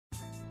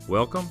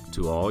Welcome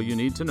to All You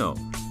Need to Know,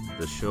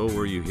 the show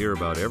where you hear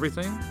about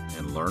everything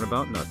and learn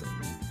about nothing.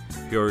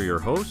 Here are your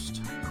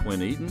hosts,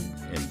 Quinn Eaton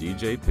and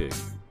DJ Pig.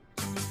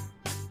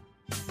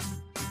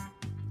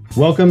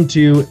 Welcome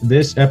to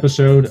this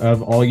episode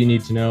of All You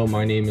Need to Know.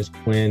 My name is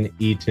Quinn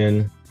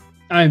Eaton.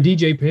 I am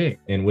DJ Pig.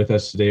 And with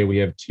us today, we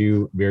have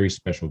two very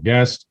special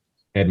guests,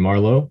 Ed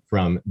Marlowe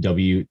from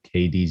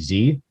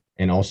WKDZ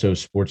and also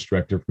sports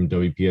director from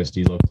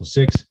WPSD Local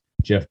 6,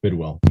 Jeff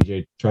Bidwell.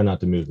 DJ, try not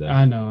to move that.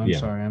 I know. I'm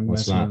sorry.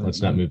 Let's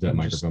not move that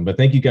microphone. But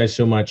thank you guys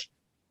so much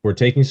for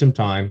taking some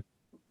time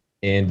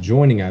and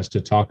joining us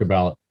to talk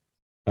about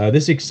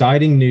this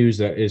exciting news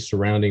that is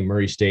surrounding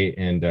Murray State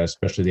and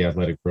especially the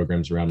athletic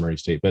programs around Murray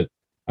State. But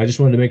I just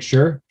wanted to make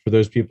sure for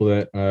those people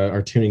that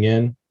are tuning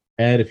in,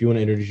 Ed, if you want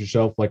to introduce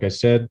yourself, like I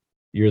said,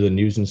 you're the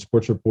news and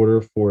sports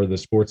reporter for the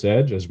Sports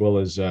Edge, as well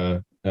as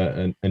a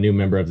new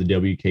member of the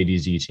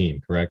WKDZ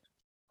team, correct?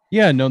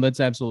 Yeah, no, that's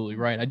absolutely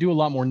right. I do a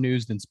lot more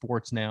news than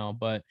sports now,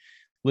 but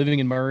living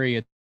in Murray,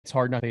 it's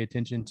hard not to pay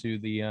attention to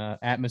the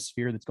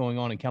atmosphere that's going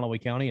on in Callaway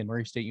County and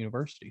Murray State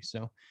University.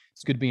 So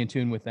it's good to be in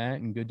tune with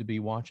that and good to be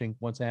watching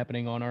what's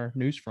happening on our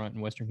news front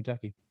in Western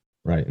Kentucky.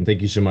 Right. And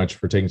thank you so much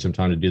for taking some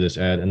time to do this,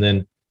 Ed. And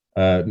then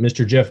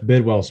Mr. Jeff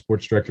Bidwell,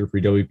 sports director for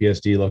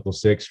WPSD Local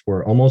 6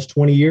 for almost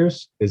 20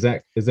 years. Is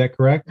that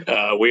correct?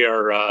 We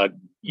are,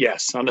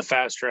 yes, on the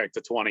fast track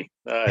to 20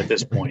 at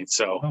this point.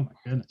 So, Oh my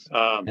goodness.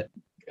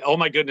 oh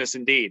my goodness,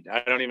 indeed.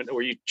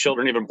 Were you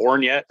children even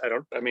born yet?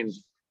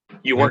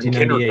 You weren't in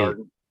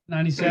kindergarten.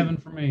 97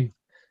 for me.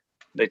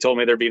 They told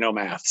me there'd be no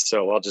math,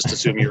 so I'll just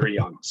assume you were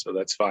young. So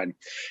that's fine.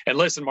 And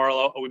listen,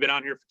 Marlo, we've been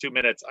on here for 2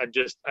 minutes. I'm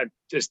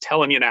just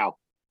telling you now,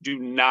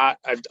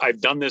 I've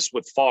done this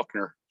with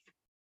Faulkner.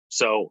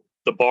 So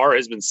the bar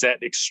has been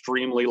set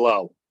extremely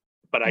low,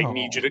 but I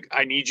need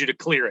you to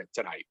clear it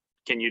tonight.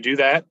 Can you do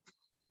that?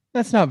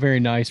 That's not very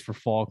nice for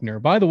Faulkner.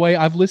 By the way,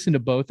 I've listened to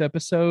both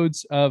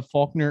episodes of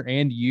Faulkner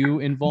and you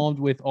involved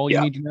with All You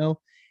Need to Know,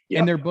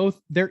 and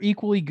they're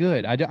equally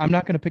good. I'm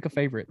not going to pick a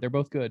favorite. They're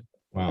both good.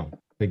 Wow.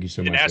 Thank you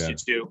so much. I didn't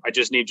ask you to. I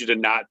just need you to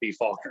not be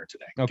Faulkner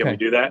today. Okay. Can we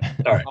do that?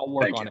 All right. I'll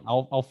work on it.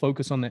 I'll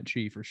focus on that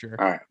chi for sure.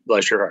 All right.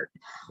 Bless your heart.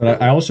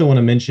 But I also want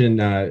to mention,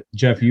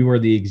 Jeff, you are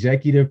the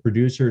executive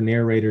producer,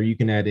 narrator. You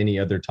can add any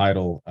other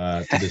title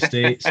to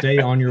the Stay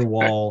on Your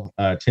Wall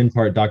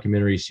 10-part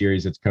documentary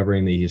series that's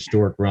covering the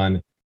historic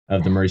run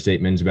of the Murray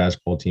State men's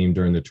basketball team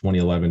during the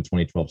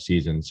 2011-2012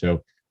 season.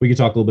 So we can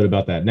talk a little bit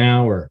about that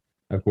now, or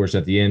of course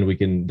at the end we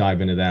can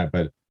dive into that.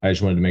 But I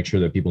just wanted to make sure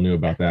that people knew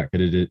about that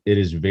because it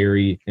is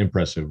very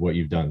impressive what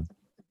you've done.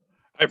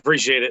 I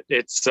appreciate it.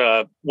 It's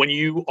when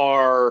you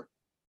are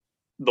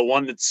the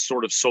one that's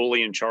sort of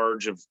solely in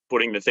charge of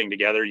putting the thing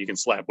together, you can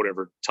slap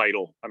whatever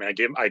title. I mean,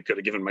 I could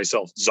have given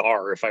myself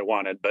czar if I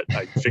wanted, but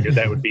I figured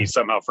that would be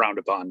somehow frowned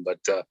upon. But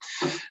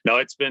no,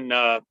 it's been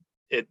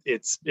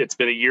it's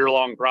been a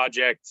year-long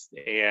project,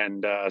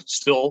 and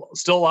still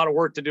a lot of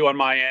work to do on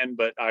my end.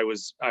 But I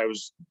was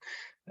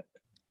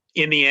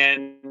in the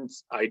end,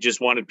 I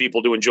just wanted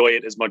people to enjoy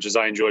it as much as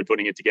I enjoyed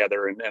putting it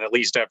together. And at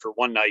least after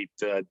one night,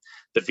 the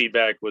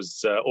feedback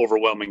was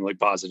overwhelmingly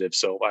positive.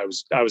 So I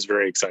was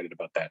very excited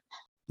about that.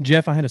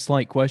 Jeff, I had a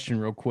slight question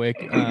real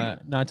quick,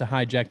 not to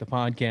hijack the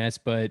podcast,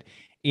 but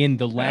in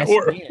the last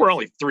we're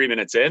only 3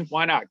 minutes in.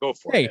 Why not? Go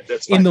for it.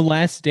 That's fine. In The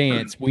Last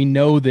Dance, we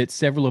know that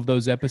several of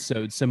those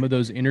episodes, some of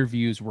those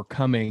interviews were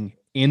coming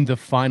in the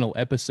final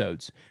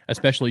episodes,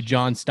 especially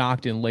John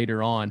Stockton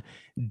later on.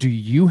 Do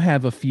you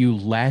have a few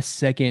last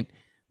second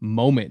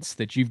moments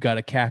that you've got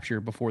to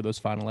capture before those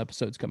final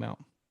episodes come out?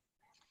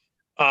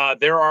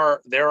 There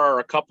are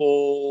a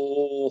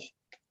couple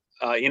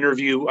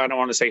interview, I don't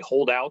want to say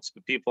holdouts,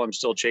 but people I'm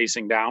still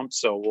chasing down.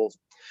 So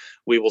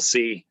we will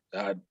see.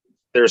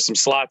 There's some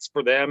slots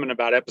for them in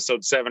about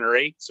episode 7 or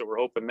 8. So we're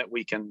hoping that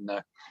we can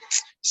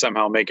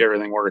somehow make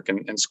everything work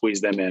and squeeze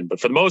them in. But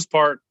for the most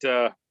part,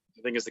 I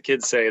think as the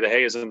kids say, the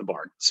hay is in the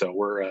barn. So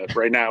we're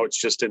right now it's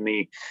just in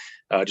the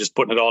just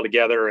putting it all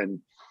together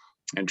and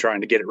trying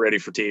to get it ready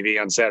for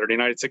TV on Saturday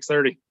night at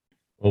 6:30.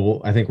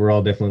 Well, I think we're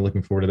all definitely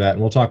looking forward to that. And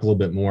we'll talk a little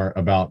bit more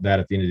about that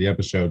at the end of the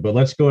episode. But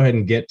let's go ahead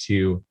and get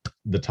to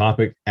the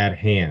topic at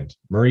hand.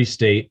 Murray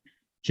State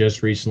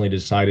just recently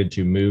decided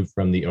to move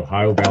from the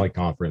Ohio Valley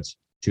Conference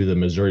to the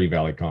Missouri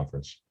Valley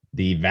Conference.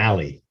 The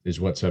Valley is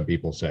what some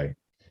people say.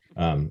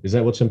 Is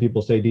that what some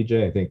people say,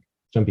 DJ? I think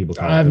some people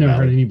call it I've the never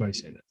Valley. heard anybody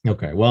say that.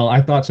 Okay. Well,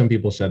 I thought some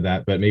people said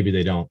that, but maybe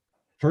they don't.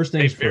 First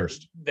things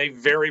first. They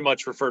very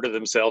much refer to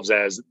themselves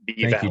as the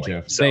Thank Valley. you,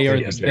 Jeff. So, They are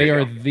yes, they there are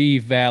you go. the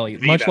Valley,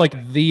 The much Valley.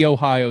 like the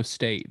Ohio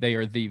State. They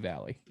are the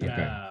Valley.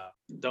 Okay.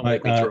 Don't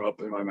make me throw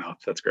up in my mouth.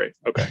 That's great.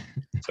 Okay.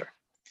 Sorry.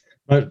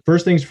 But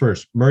first things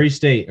first, Murray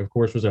State, of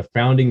course, was a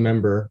founding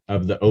member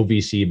of the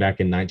OVC back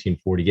in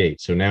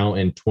 1948. So now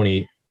in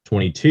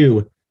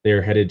 2022,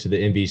 they're headed to the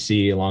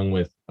MVC along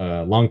with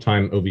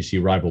longtime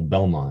OVC rival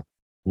Belmont.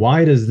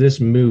 Why does this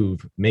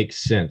move make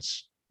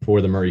sense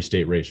for the Murray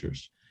State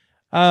Racers?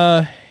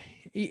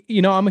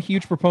 You know, I'm a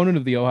huge proponent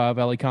of the Ohio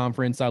Valley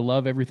Conference. I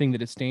love everything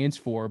that it stands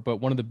for, but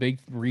one of the big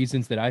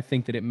reasons that I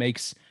think that it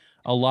makes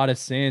a lot of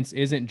sense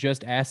isn't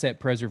just asset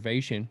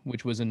preservation,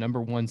 which was a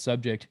number one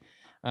subject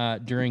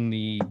during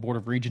the Board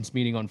of Regents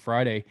meeting on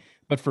Friday.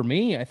 But for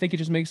me, I think it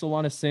just makes a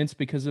lot of sense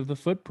because of the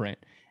footprint.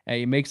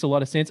 It makes a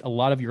lot of sense. A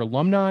lot of your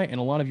alumni and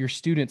a lot of your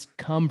students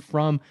come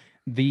from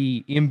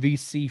the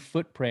MVC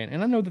footprint.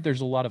 And I know that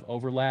there's a lot of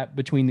overlap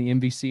between the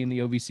MVC and the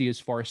OVC as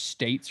far as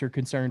states are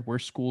concerned, where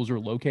schools are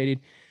located,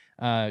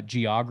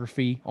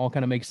 geography, all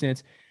kind of makes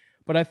sense.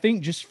 But I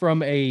think just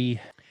from a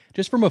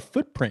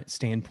footprint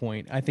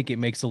standpoint, I think it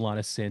makes a lot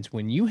of sense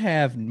when you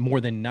have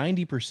more than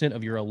 90%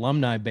 of your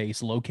alumni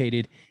base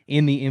located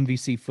in the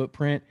MVC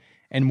footprint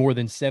and more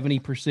than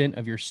 70%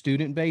 of your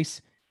student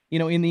base,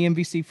 in the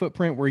MVC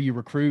footprint where you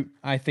recruit.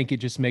 I think it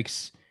just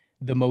makes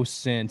the most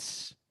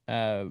sense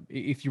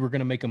if you were going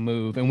to make a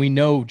move. And we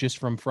know just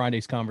from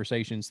Friday's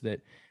conversations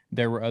that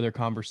there were other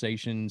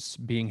conversations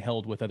being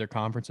held with other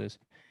conferences.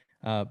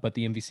 But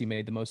the MVC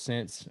made the most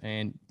sense,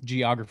 and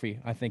geography,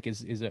 I think,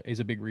 is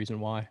a big reason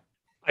why.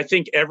 I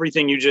think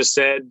everything you just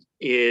said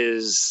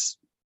is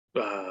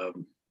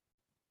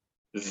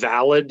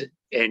valid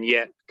and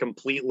yet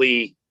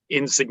completely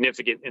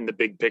insignificant in the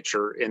big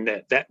picture. In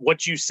that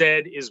what you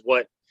said is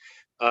what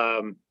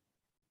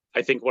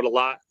I think what a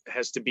lot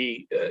has to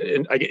be.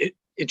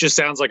 It just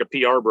sounds like a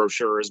PR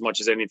brochure as much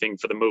as anything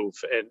for the move.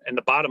 And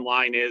the bottom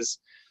line is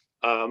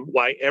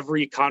why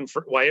every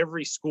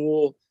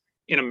school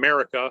in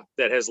America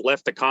that has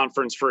left a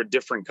conference for a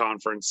different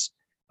conference,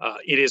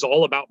 it is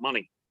all about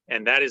money.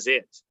 And that is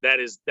it.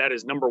 That is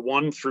number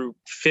 1 through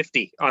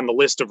 50 on the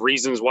list of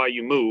reasons why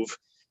you move.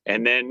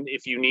 And then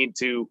if you need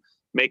to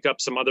make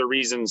up some other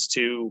reasons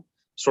to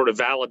sort of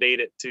validate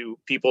it to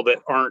people that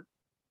aren't,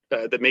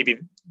 that maybe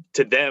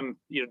to them,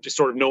 just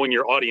sort of knowing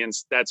your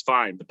audience, that's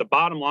fine. But the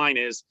bottom line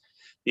is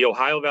the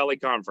Ohio Valley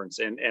Conference.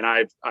 And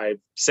I've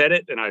said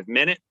it and I've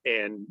meant it.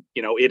 And,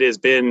 it has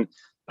been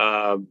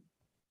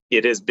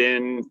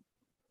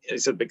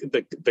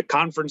the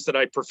conference that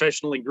I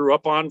professionally grew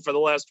up on for the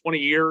last 20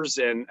 years.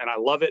 And I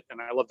love it. And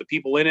I love the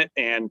people in it.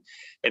 And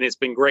it's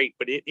been great,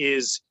 but it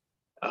is,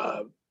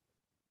 I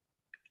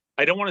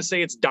don't want to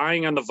say it's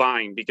dying on the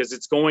vine because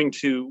it's going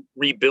to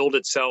rebuild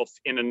itself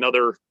in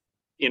another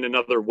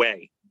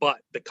way. But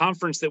the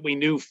conference that we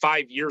knew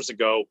 5 years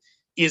ago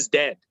is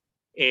dead.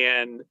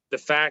 And the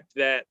fact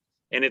that,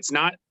 and it's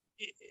not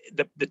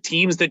the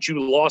teams that you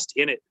lost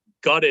in it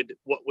gutted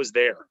what was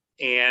there.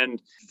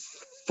 And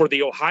for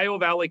the Ohio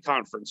Valley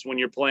Conference, when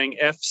you're playing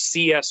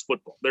FCS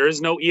football, there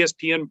is no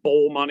ESPN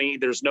bowl money.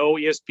 There's no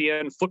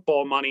ESPN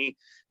football money.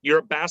 You're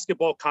a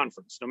basketball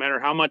conference, no matter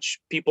how much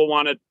people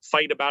want to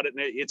fight about it.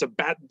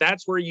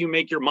 That's where you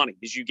make your money,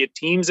 is you get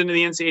teams into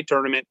the NCAA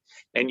tournament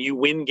and you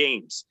win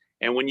games.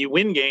 And when you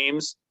win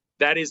games,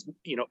 that is,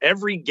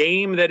 every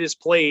game that is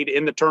played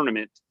in the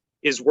tournament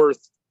is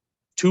worth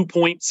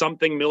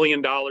 $2-point-something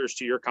million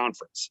to your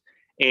conference.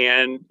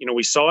 And,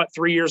 we saw it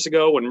 3 years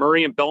ago when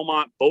Murray and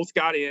Belmont both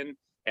got in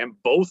and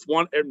both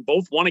won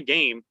a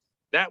game.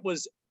 That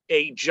was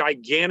a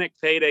gigantic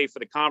payday for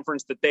the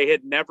conference that they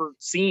had never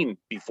seen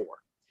before.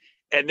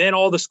 And then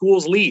all the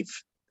schools leave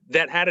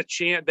that had a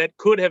chance, that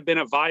could have been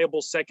a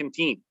viable second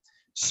team.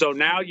 So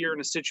now you're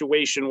in a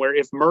situation where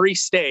if Murray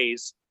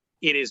stays,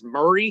 it is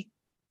Murray,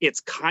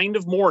 it's kind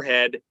of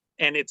Moorhead,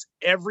 and it's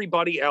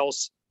everybody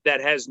else that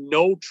has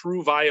no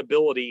true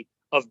viability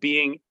of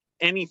being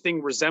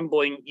anything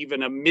resembling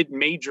even a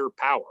mid-major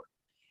power.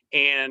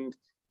 And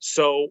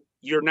so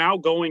you're now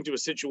going to a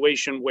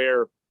situation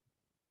where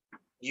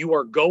you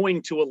are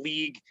going to a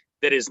league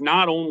that is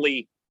not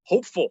only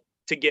hopeful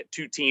to get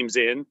 2 teams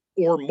in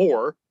or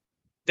more,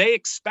 they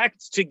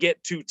expect to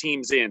get 2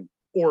 teams in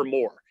or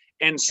more.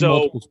 And so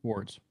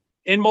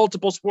in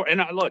multiple sports.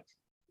 And look,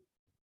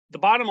 the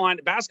bottom line,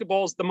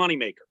 basketball is the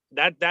moneymaker.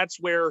 That's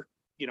where,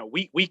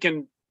 we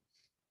can,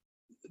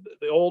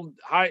 the old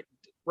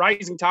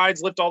rising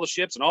tides lift all the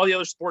ships and all the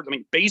other sports. I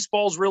mean,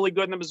 baseball's really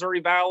good in the Missouri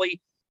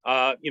Valley.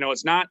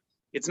 It's not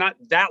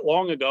that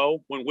long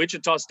ago when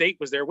Wichita State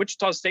was there.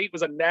 Wichita State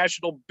was a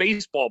national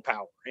baseball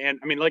power. And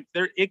I mean,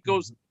 it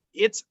goes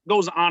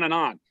on and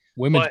on.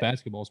 Women's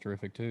basketball is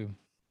terrific too.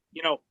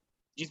 Do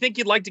you think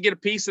you'd like to get a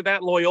piece of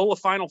that Loyola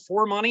Final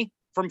Four money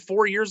from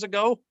 4 years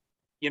ago?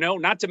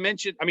 Not to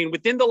mention, I mean,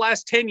 within the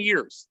last 10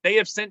 years, they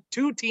have sent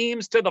 2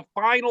 teams to the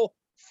Final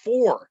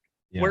Four,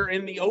 where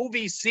in the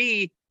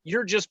OVC,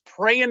 you're just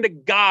praying to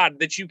God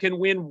that you can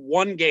win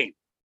 1 game.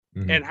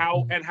 Mm-hmm.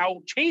 And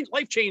how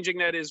life-changing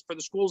that is for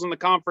the schools in the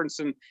conference.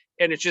 And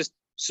it's just,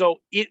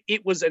 so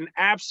it was an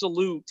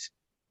absolute,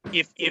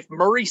 if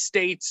Murray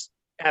State's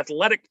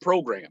athletic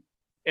program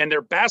and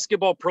their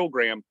basketball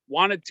program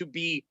wanted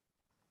to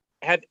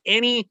have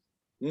any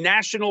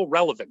national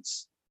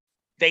relevance,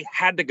 they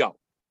had to go.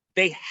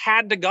 They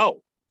had to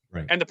go.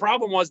 Right. And the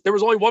problem was there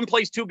was only one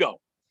place to go,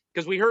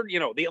 because we heard,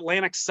 the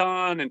Atlantic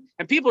Sun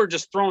and people are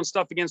just throwing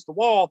stuff against the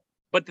wall.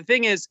 But the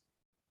thing is,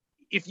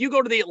 if you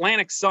go to the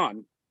Atlantic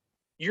Sun,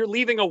 you're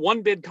leaving a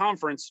 1-bid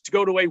conference to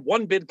go to a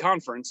 1-bid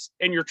conference,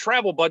 and your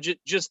travel budget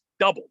just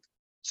doubled.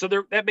 So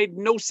that made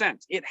no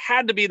sense. It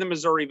had to be the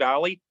Missouri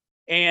Valley.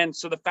 And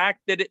so the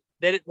fact that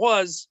it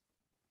was,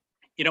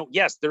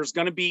 yes, there's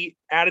going to be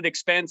added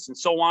expense and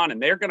so on,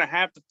 and they're going to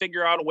have to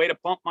figure out a way to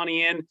pump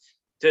money in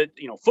to,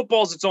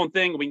 football's its own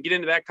thing. We can get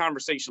into that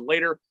conversation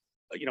later.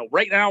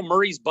 Right now,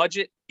 Murray's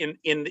budget in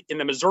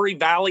the Missouri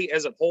Valley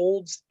as it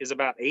holds is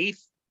about 8th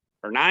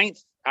or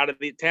 9th out of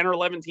the 10 or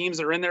 11 teams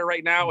that are in there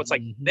right now. It's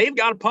like they've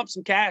got to pump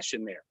some cash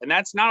in there. And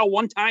that's not a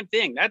one-time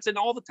thing. That's an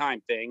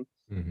all-the-time thing.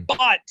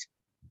 But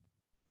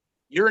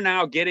you're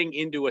now getting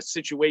into a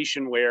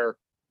situation where,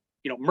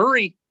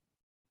 Murray,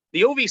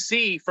 the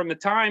OVC from the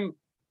time,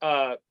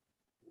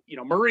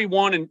 Murray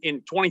won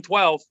in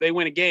 2012, they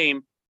win a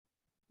game.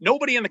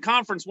 Nobody in the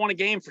conference won a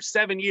game for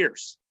 7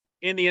 years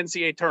in the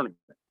NCAA tournament.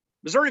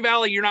 Missouri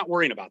Valley, you're not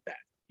worrying about that.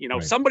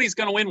 Right. Somebody's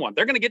going to win one.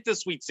 They're going to get to the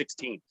Sweet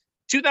 16.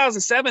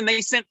 2007,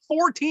 they sent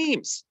 4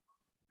 teams.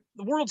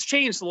 The world's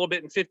changed a little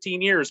bit in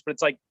 15 years, but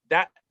it's like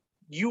that.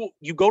 You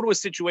go to a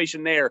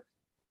situation there,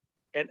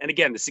 and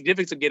again, the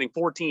significance of getting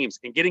 4 teams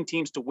and getting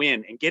teams to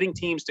win and getting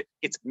teams to,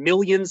 it's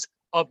millions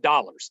of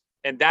dollars.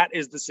 And that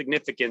is the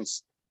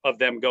significance of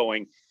them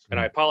going. And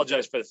I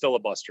apologize for the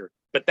filibuster,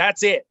 but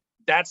that's it.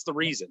 That's the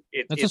reason.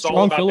 That's it's a strong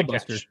all about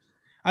filibuster.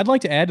 I'd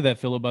like to add to that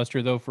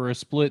filibuster though for a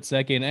split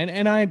second,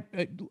 and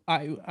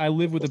I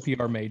live with a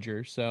PR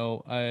major,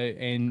 so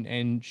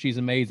and she's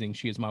amazing.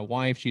 She is my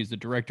wife. She's the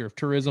director of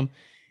tourism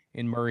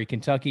in Murray,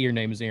 Kentucky. Her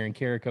name is Erin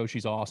Carrico.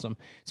 She's awesome.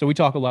 So we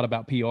talk a lot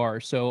about PR.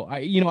 So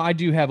I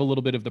do have a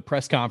little bit of the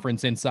press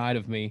conference inside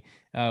of me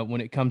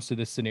when it comes to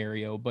this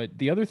scenario. But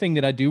the other thing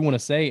that I do want to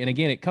say, and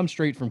again, it comes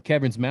straight from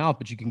Kevin's mouth,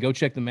 but you can go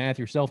check the math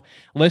yourself.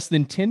 Less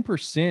than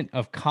 10%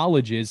 of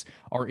colleges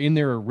are in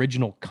their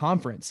original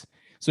conference.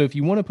 So if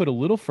you want to put a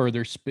little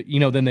further,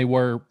 than they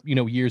were,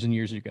 years and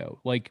years ago,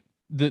 like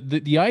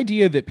the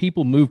idea that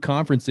people move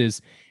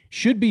conferences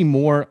should be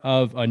more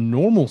of a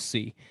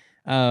normalcy.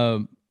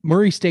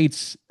 Murray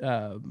State's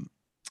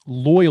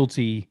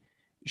loyalty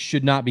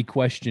should not be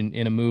questioned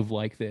in a move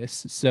like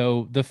this.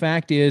 So the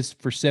fact is,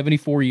 for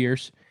 74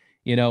 years,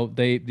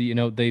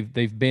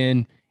 they've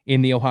been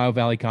in the Ohio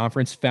Valley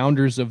Conference,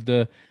 founders of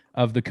the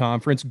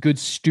conference, good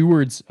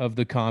stewards of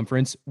the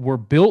conference, were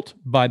built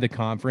by the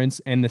conference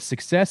and the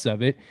success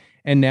of it,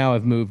 and now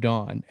have moved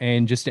on.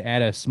 And just to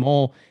add a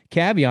small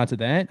caveat to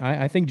that,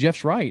 I think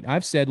Jeff's right.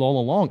 I've said all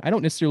along, I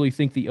don't necessarily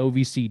think the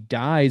OVC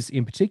dies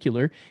in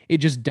particular. It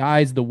just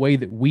dies the way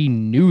that we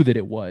knew that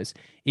it was.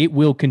 It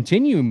will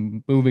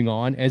continue moving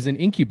on as an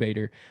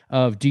incubator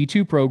of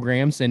D2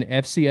 programs and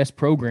FCS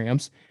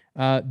programs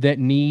that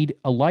need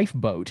a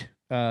lifeboat.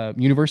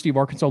 University of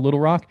Arkansas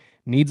Little Rock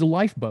needs a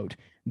lifeboat.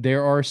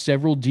 There are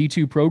several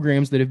D2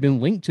 programs that have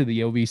been linked to the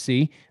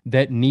OVC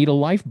that need a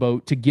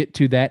lifeboat to get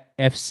to that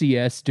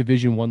FCS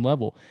Division I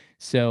level.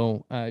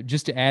 So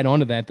just to add on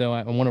to that, though,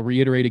 I want to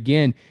reiterate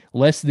again,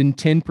 less than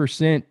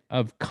 10%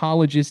 of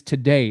colleges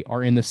today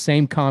are in the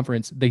same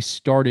conference they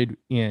started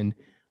in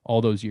all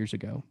those years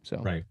ago. So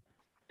right.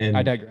 And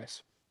I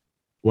digress.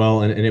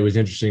 Well, and it was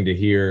interesting to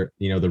hear,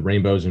 the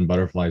rainbows and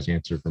butterflies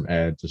answer from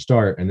Ed to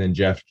start. And then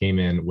Jeff came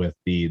in with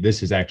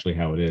this is actually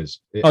how it is.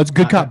 It's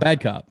good cop,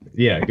 bad cop.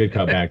 Yeah, good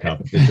cop, bad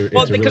cop. It's a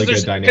really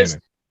good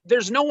dynamic.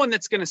 There's no one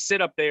that's going to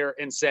sit up there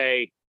and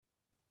say,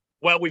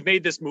 well, we've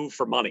made this move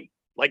for money.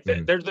 Like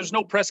there's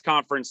no press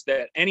conference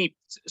that any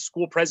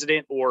school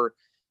president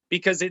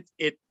because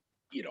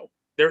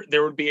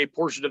there would be a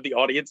portion of the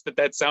audience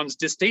that sounds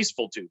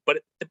distasteful to, but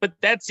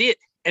that's it.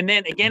 And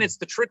then again, it's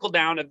the trickle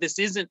down of this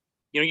isn't,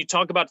 you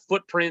talk about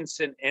footprints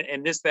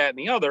and this, that, and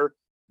the other,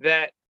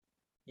 that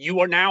you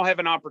are now have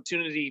an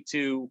opportunity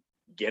to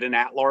get an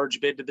at-large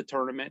bid to the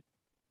tournament.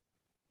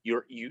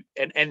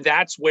 And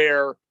that's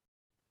where,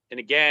 and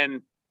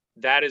again,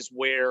 that is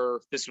where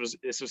this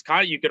was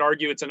kind of, you could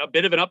argue it's a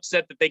bit of an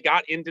upset that they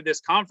got into this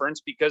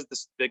conference, because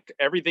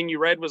everything you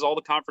read was all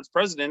the conference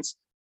presidents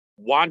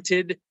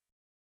wanted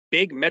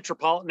big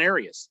metropolitan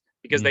areas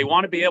because they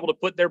want to be able to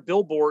put their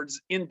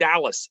billboards in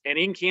Dallas and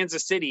in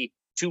Kansas City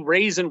to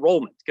raise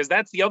enrollment, because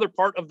that's the other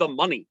part of the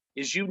money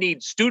is you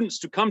need students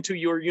to come to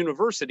your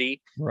university.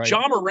 Right.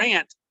 Ja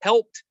Morant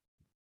helped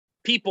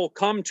people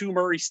come to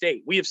Murray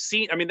State. We have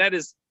seen, that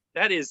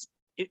is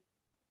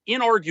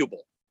inarguable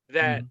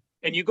that,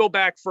 and you go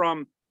back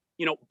from,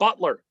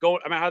 Butler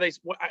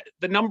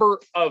the number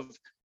of,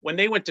 when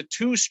they went to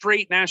 2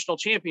 straight national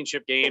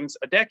championship games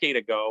a decade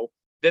ago,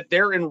 that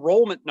their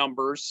enrollment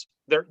numbers,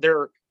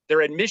 their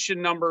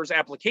admission numbers,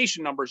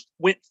 application numbers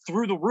went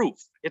through the roof.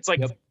 It's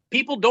like,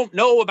 people don't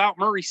know about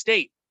Murray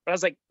State, but I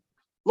was like,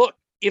 look,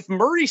 if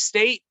Murray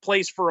State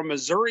plays for a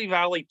Missouri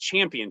Valley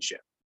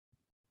championship,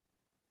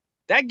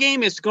 that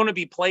game is going to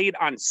be played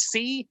on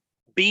CBS,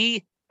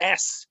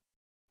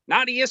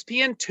 not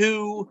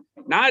ESPN2,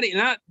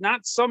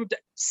 not some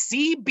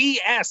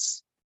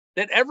CBS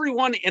that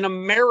everyone in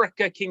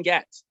America can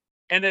get.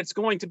 And it's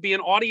going to be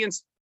an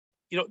audience,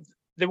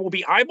 there will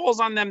be eyeballs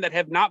on them that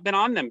have not been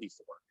on them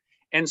before.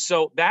 And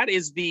so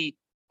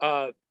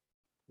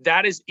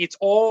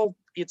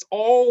it's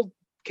all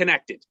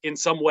connected in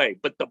some way,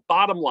 but the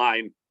bottom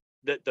line,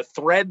 the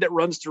thread that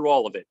runs through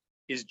all of it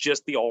is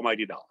just the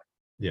almighty dollar.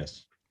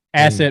 Yes.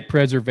 Asset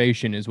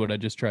preservation is what I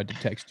just tried to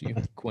text you,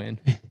 Quinn.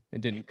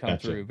 It didn't come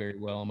Gotcha. through very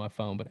well on my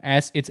phone, but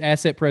it's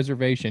asset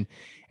preservation,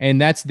 and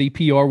that's the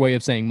PR way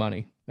of saying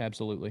money.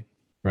 Absolutely.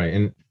 Right.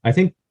 And I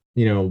think,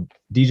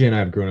 DJ and I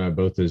have grown up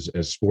both as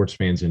sports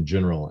fans in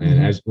general. And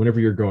Mhm. as whenever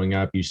you're growing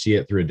up, you see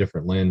it through a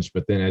different lens.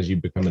 But then as you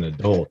become an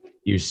adult,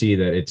 you see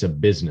that it's a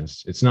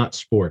business. It's not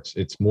sports.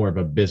 It's more of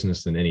a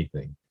business than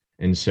anything.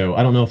 And so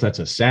I don't know if that's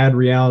a sad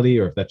reality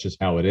or if that's just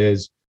how it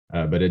is.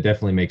 But it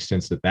definitely makes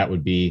sense that that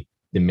would be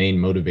the main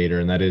motivator.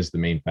 And that is the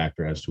main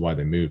factor as to why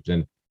they moved.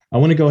 And I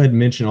want to go ahead and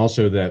mention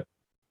also that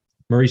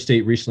Murray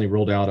State recently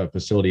rolled out a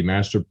facility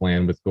master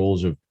plan with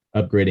goals of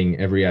upgrading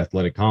every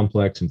athletic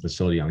complex and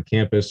facility on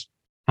campus.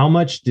 How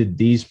much did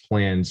these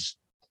plans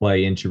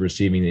play into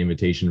receiving the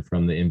invitation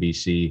from the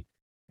NBC?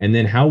 And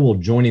then how will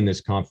joining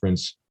this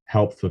conference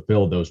help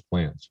fulfill those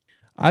plans?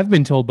 I've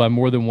been told by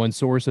more than one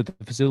source that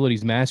the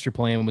facilities master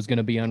plan was going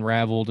to be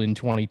unraveled in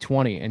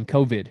 2020, and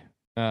COVID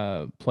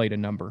played a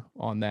number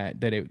on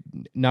that. That it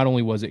not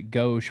only was it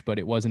gauche, but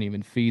it wasn't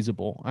even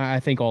feasible. I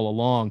think all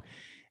along,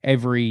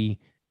 every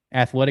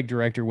athletic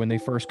director, when they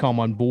first come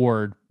on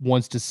board,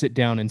 wants to sit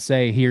down and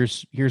say,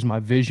 here's my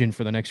vision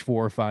for the next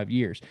 4 or 5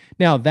 years.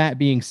 Now, that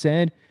being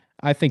said,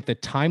 I think the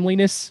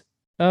timeliness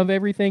of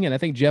everything, and I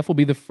think Jeff will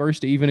be the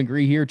first to even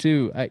agree here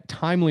too,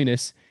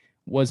 timeliness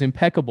was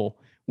impeccable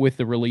with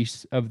the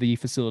release of the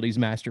facilities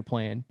master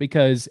plan,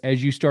 because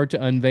as you start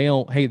to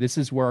unveil, hey, this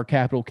is where our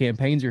capital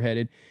campaigns are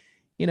headed,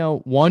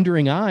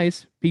 wandering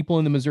eyes, people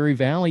in the Missouri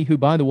Valley, who,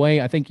 by the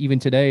way, I think even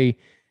today,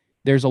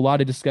 there's a lot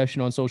of discussion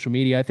on social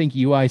media. I think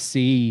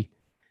UIC,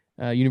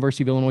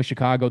 University of Illinois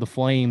Chicago, the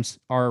Flames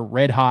are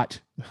red hot,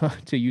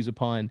 to use a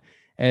pun,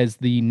 as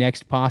the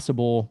next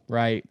possible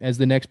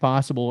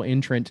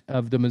entrant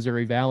of the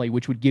Missouri Valley,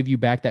 which would give you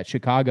back that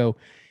Chicago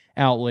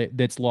outlet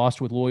that's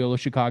lost with Loyola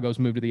Chicago's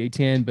move to the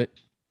A10. But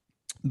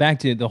back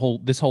to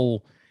this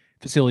whole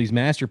facilities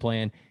master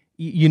plan,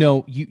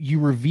 you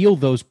reveal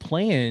those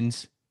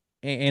plans,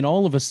 and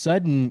all of a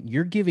sudden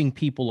you're giving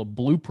people a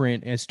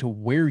blueprint as to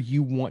where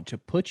you want to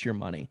put your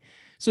money.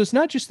 So it's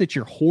not just that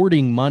you're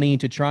hoarding money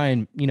to try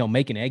and,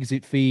 make an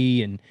exit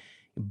fee and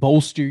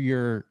bolster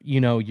your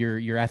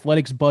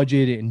athletics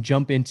budget and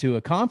jump into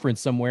a conference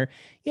somewhere.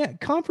 Yeah,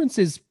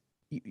 conferences,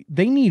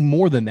 they need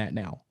more than that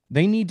now.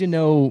 They need to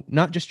know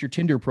not just your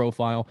Tinder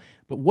profile,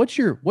 but what's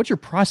your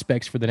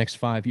prospects for the next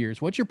 5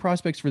 years? What's your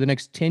prospects for the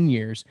next 10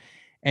 years?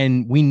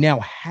 And we now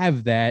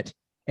have that,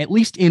 at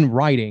least in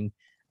writing.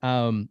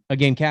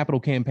 Again, capital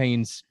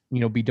campaigns,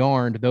 be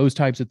darned, those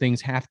types of things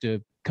have to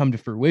come to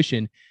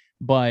fruition,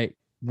 but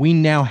we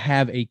now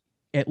have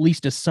at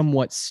least a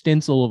somewhat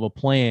stencil of a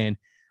plan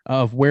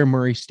of where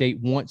Murray State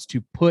wants to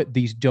put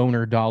these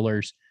donor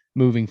dollars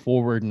moving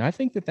forward. And I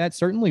think that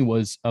certainly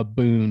was a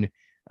boon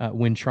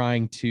when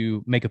trying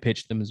to make a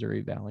pitch to the Missouri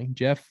Valley.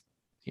 Jeff?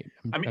 It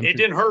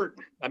didn't hurt.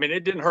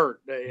 It didn't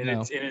hurt in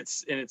No.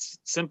 its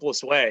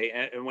simplest way.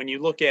 And when you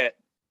look at,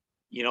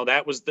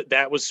 that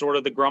was sort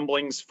of the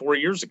grumblings 4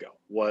 years ago,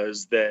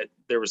 was that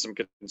there was some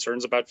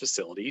concerns about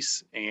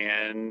facilities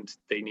and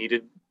they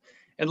needed.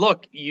 And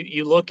look,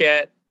 you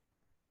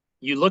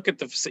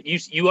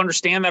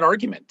understand that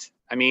argument.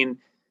 I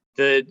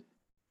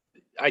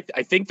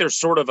think there's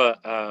sort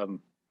of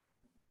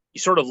you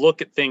sort of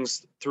look at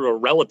things through a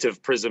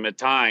relative prism at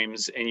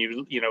times, and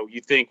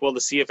you think, well, the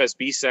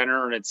CFSB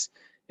Center, and it's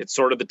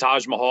sort of the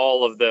Taj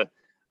Mahal of the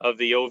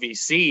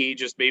OVC,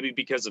 just maybe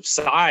because of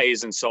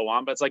size and so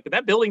on. But it's like, but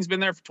that building's been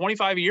there for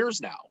 25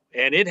 years now,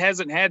 and it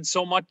hasn't had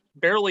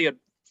barely a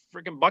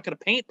freaking bucket of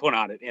paint put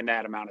on it in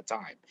that amount of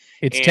time.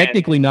 It's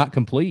technically not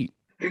complete.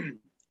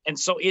 And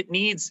so it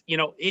needs,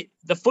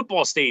 the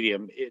football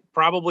stadium, it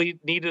probably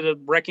needed a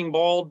wrecking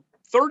ball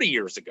 30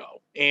 years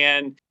ago,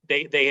 and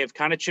they have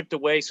kind of chipped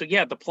away. So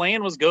yeah, the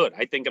plan was good.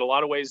 I think in a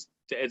lot of ways,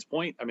 to Ed's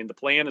point, the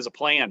plan is a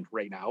plan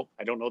right now.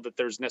 I don't know that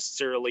there's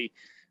necessarily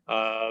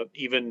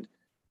even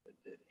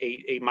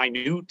a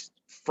minute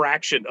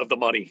fraction of the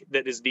money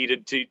that is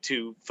needed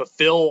to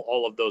fulfill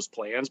all of those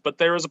plans, but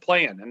there is a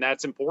plan, and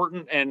that's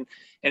important. And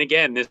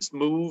again, this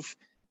move,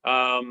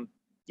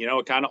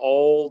 it kind of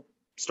all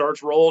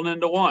starts rolling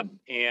into one,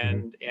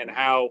 and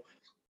how,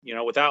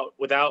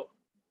 without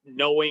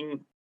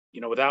knowing,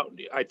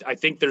 I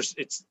think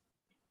it's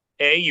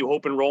you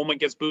hope enrollment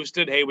gets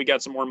boosted. Hey, we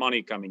got some more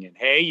money coming in.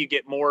 Hey, you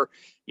get more,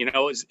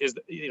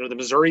 the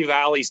Missouri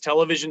Valley's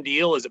television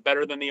deal, is it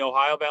better than the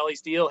Ohio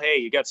Valley's deal? Hey,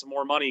 you got some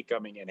more money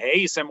coming in. Hey,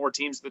 you send more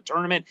teams to the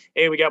tournament.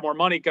 Hey, we got more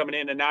money coming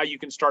in. And now you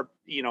can start,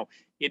 you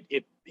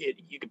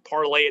can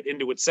parlay it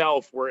into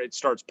itself where it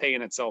starts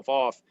paying itself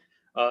off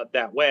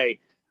that way.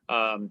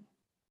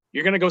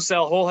 You're going to go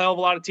sell a whole hell of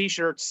a lot of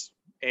t-shirts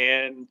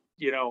and,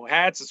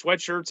 hats and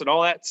sweatshirts and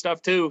all that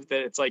stuff too.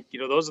 That it's like,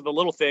 those are the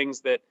little things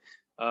that,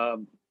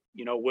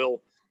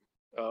 will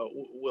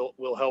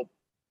help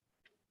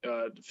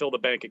fill the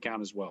bank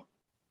account as well.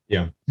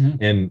 Yeah. Mhm.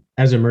 And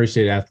as a Murray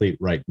State athlete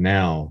right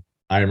now,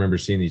 I remember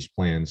seeing these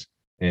plans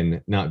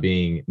and not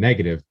being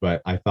negative,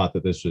 but I thought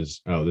that this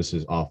is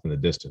off in the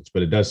distance.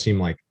 But it does seem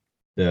like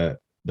the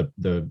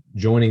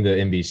joining the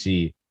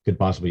NBC could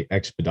possibly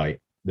expedite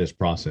this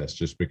process,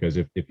 just because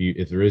if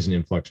there is an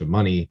influx of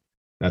money,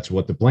 that's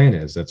what the plan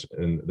is.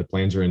 And the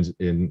plans are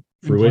in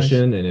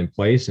fruition and in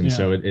place. And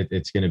so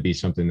it's going to be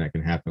something that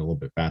can happen a little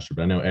bit faster.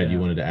 But I know, Ed, you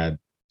wanted to add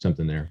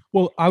something there.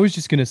 Well, I was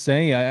just going to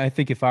say, I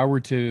think if I were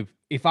to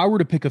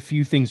pick a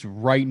few things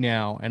right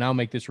now, and I'll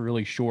make this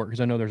really short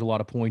because I know there's a lot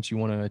of points you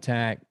want to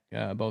attack,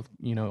 both,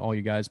 all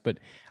you guys, but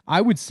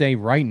I would say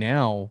right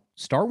now,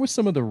 start with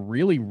some of the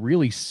really,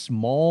 really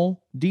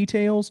small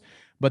details,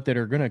 but that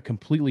are going to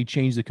completely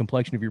change the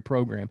complexion of your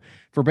program.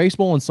 For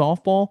baseball and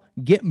softball,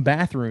 get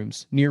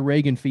bathrooms near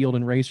Reagan Field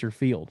and Racer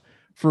Field.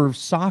 For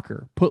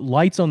soccer, put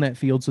lights on that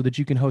field so that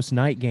you can host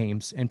night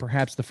games and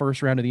perhaps the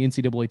first round of the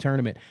NCAA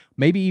tournament.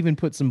 Maybe even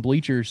put some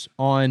bleachers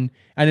on.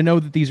 And I know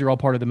that these are all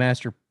part of the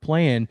master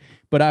plan,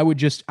 but I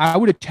would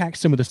attack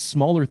some of the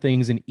smaller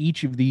things in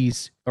each of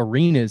these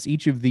arenas,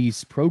 each of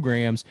these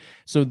programs.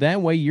 So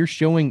that way you're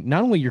showing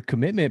not only your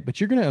commitment,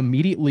 but you're going to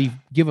immediately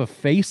give a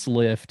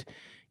facelift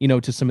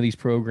to some of these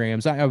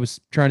programs. I was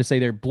trying to say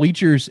there,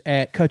 bleachers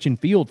at Cutchin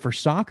Field for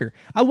soccer.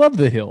 I love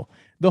the Hill.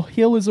 The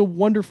Hill is a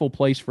wonderful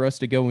place for us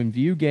to go and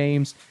view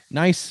games.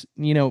 Nice,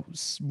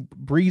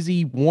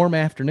 breezy, warm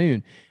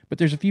afternoon. But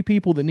there's a few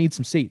people that need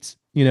some seats.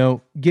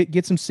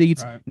 Get some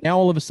seats. Right. Now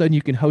all of a sudden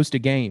you can host a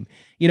game.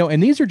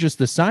 And these are just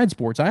the side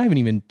sports. I haven't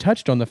even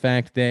touched on the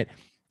fact that,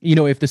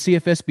 if the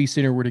CFSB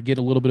Center were to get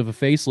a little bit of a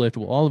facelift,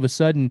 well, all of a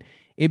sudden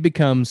it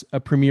becomes a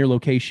premier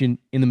location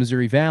in the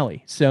Missouri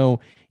Valley.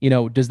 So,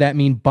 does that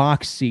mean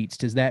box seats?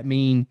 Does that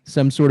mean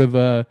some sort of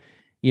a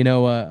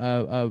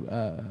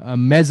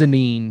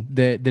mezzanine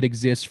that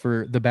exists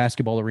for the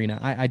basketball arena?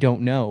 I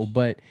don't know,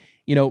 but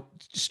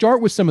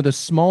start with some of the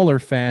smaller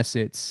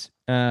facets.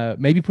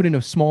 Maybe put in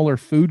a smaller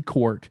food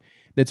court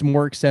that's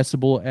more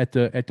accessible at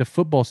the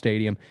football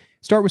stadium.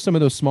 Start with some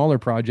of those smaller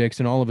projects,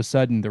 and all of a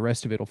sudden the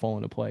rest of it will fall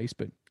into place.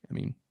 But I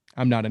mean,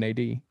 I'm not an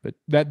AD, but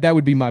that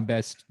would be my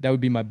best. That would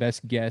be my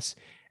best guess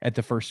at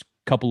the first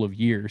couple of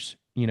years,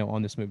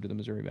 on this move to the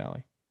Missouri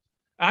Valley.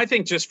 I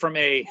think just from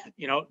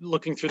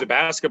looking through the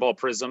basketball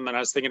prism, and I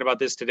was thinking about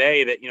this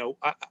today, that,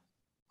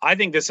 I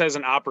think this has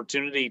an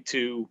opportunity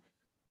to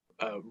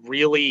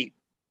really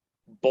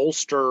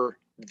bolster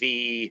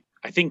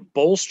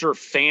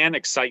fan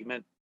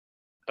excitement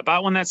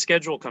about when that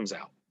schedule comes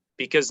out,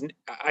 because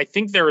I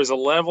think there is a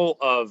level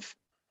of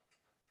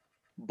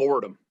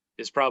boredom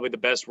is probably the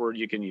best word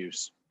you can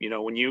use.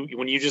 When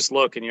you just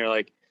look and you're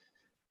like,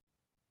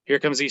 here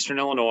comes Eastern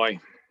Illinois,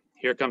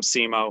 here comes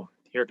SEMO,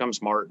 here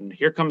comes Martin,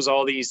 here comes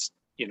all these,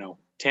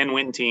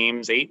 10-win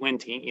teams, 8-win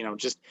team,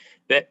 just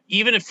that,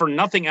 even if for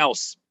nothing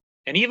else,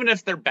 and even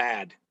if they're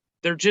bad,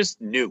 they're just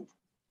new.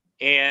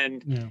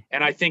 And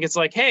I think it's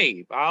like,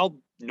 hey,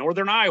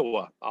 Northern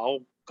Iowa, I'll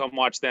come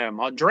watch them.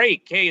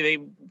 Drake, hey,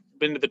 they've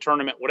been to the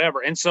tournament,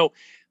 whatever. And so,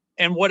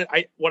 and what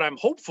I'm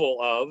hopeful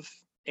of,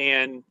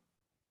 and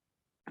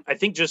I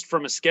think just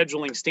from a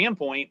scheduling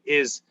standpoint,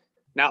 is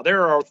now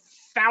there are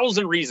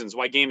 1,000 reasons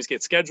why games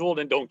get scheduled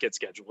and don't get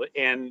scheduled.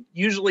 And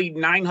usually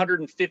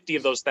 950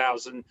 of those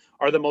 1,000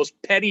 are the most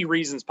petty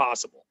reasons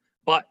possible.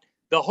 But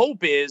the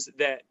hope is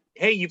that,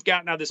 hey, you've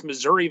got now this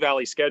Missouri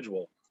Valley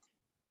schedule.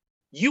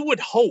 You would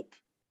hope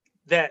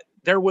that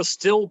there will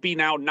still be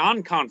now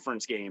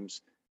non-conference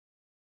games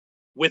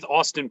with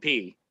Austin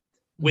Peay,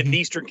 with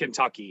Eastern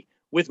Kentucky,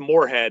 with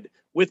Moorhead,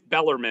 with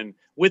Bellarmine,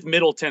 with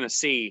Middle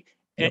Tennessee.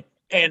 Yep.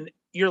 And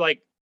you're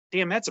like,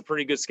 damn, that's a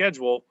pretty good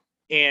schedule.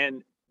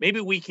 And maybe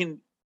we can,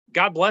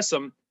 God bless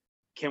them,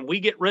 can we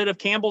get rid of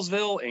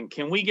Campbellsville, and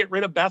can we get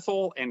rid of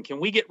Bethel, and can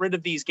we get rid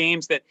of these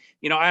games that,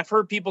 I've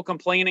heard people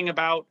complaining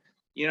about,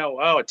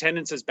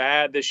 attendance is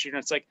bad this year.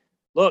 And it's like,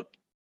 look,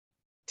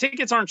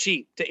 tickets aren't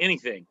cheap to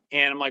anything.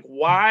 And I'm like,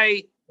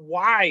 why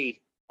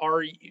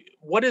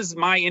what is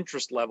my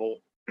interest level?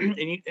 And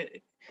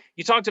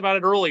you talked about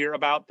it earlier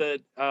about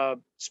the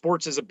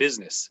sports as a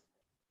business.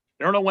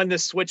 I don't know when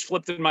this switch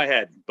flipped in my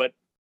head, but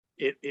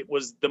it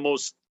was the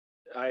most,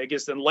 I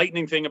guess,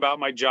 enlightening thing about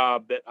my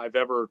job that I've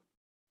ever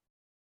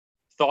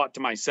thought to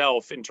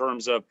myself, in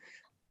terms of,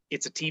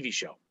 it's a TV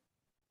show.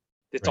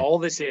 That's right. All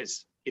this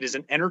is. It is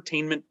an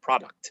entertainment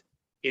product.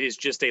 It is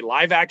just a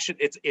live action.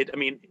 It's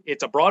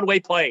a Broadway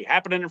play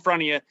happening in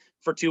front of you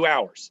for 2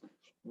 hours.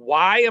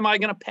 Why am I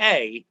going to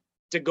pay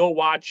to go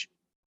watch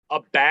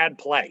a bad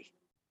play?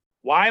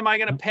 Why am I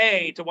going to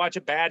pay to watch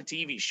a bad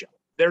TV show?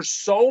 There's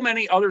so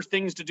many other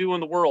things to do in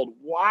the world.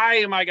 Why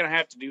am I going to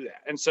have to do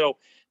that? And so,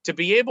 to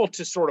be able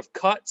to sort of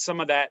cut some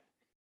of that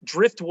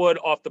driftwood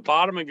off the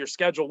bottom of your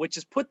schedule, which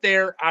is put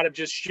there out of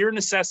just sheer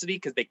necessity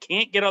because they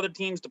can't get other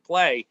teams to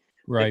play.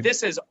 Right.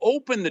 This has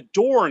opened the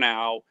door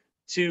now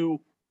to,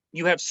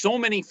 you have so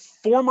many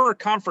former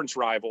conference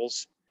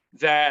rivals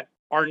that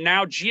are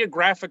now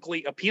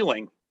geographically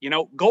appealing.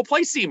 Go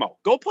play SEMO,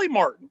 go play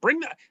Martin, bring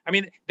that.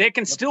 They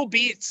can still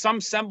be some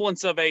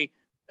semblance of a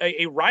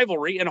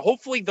rivalry, and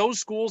hopefully those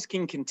schools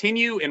can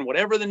continue in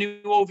whatever the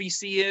new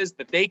OVC is,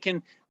 that they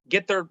can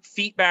get their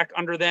feet back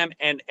under them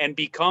and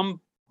become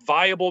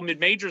viable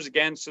mid-majors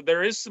again. So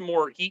there is some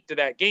more heat to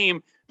that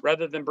game,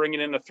 rather than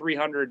bringing in a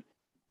 300,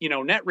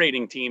 net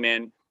rating team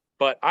in.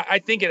 But I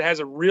think it has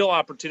a real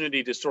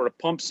opportunity to sort of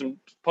pump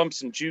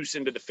some juice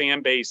into the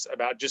fan base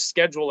about just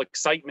schedule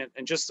excitement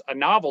and just a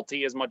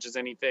novelty as much as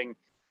anything.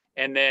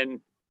 And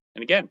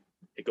again,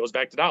 it goes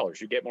back to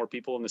dollars. You get more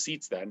people in the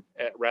seats then,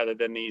 rather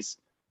than these,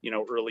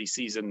 early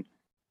season,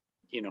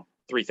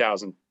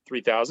 3,000,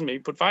 maybe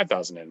put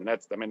 5,000 in.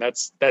 And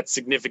that's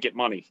significant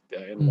money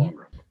in the long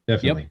run.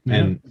 Definitely.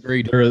 Yep. And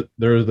Agreed.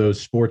 there are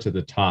those sports at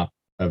the top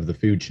of the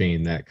food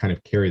chain that kind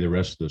of carry the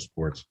rest of those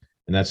sports.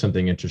 And that's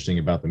something interesting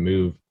about the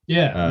move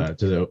Yeah.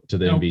 to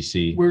the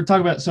MVC. We were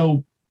talking about,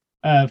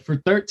 for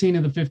 13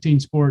 of the 15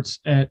 sports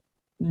at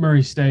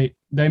Murray State,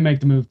 they make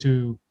the move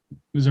to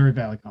Missouri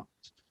Valley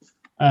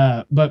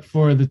Conference. But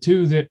for the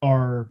two that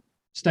are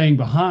staying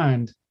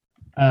behind,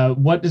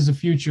 what does the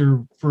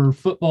future for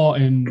football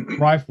and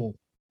rifle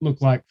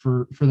look like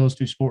for those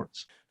two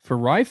sports? For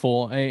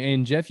rifle,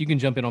 and Jeff, you can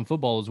jump in on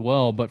football as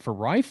well, but for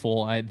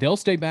rifle, they'll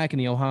stay back in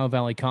the Ohio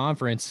Valley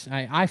Conference.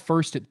 I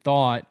first had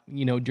thought,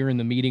 during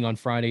the meeting on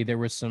Friday, there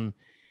was some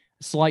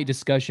slight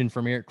discussion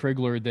from Eric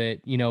Krigler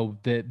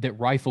that, that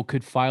rifle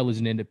could file as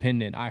an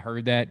independent. I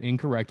heard that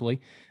incorrectly.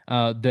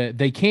 That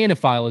they can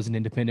file as an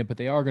independent, but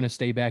they are going to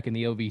stay back in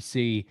the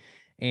OVC.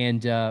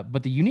 And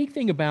but the unique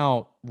thing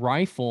about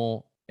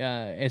rifle,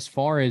 as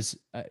far as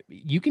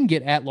you can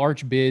get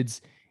at-large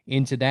bids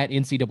into that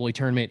NCAA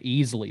tournament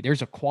easily.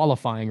 There's a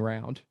qualifying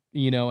round,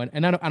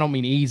 and I don't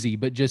mean easy,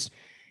 but just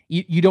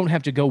you don't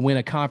have to go win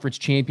a conference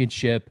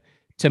championship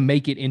to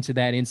make it into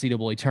that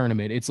NCAA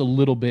tournament. It's a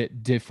little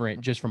bit different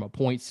just from a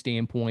point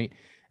standpoint,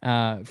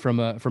 from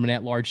an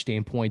at-large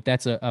standpoint.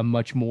 That's a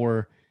much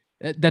more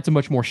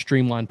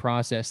streamlined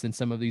process than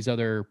some of these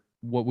other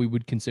what we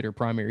would consider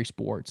primary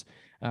sports.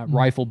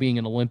 Rifle being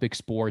an Olympic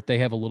sport, they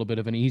have a little bit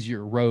of an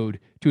easier road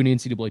to an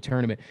NCAA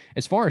tournament.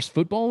 As far as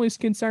football is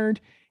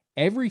concerned,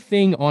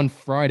 everything on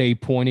Friday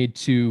pointed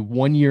to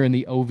 1 year in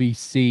the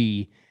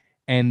OVC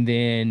and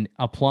then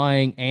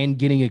applying and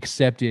getting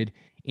accepted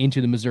into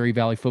the Missouri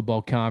Valley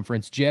Football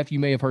Conference. Jeff, you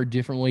may have heard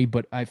differently,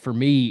 but for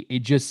me,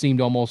 it just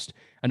seemed almost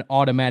an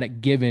automatic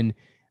given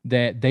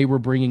that they were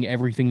bringing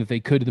everything that they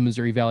could to the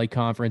Missouri Valley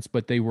Conference,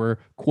 but they were,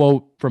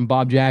 quote, from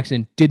Bob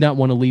Jackson, did not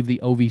want to leave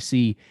the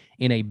OVC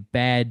in a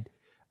bad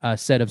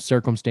set of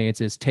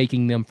circumstances,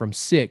 taking them from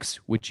 6,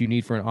 which you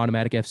need for an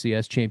automatic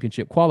FCS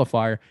championship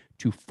qualifier,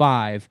 to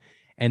 5,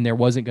 and there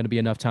wasn't going to be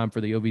enough time for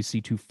the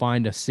OVC to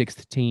find a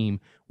 6th team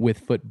with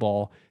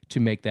football to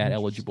make that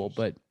eligible.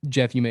 But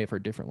Jeff, you may have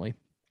heard differently.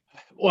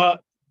 Well,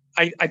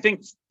 I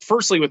think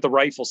firstly with the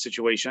rifle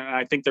situation,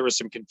 I think there was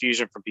some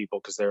confusion for people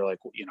because they're like,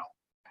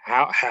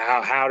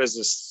 how does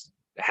this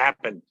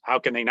happen? How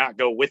can they not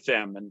go with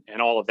them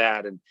and all of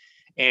that?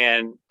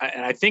 And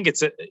I think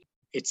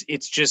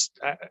it's just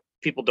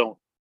people don't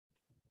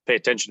pay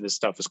attention to this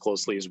stuff as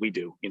closely as we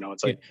do.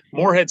 It's like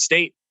Morehead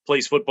State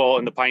plays football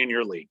in the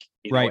Pioneer League.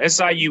 Right.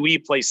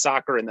 SIUE plays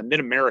soccer in the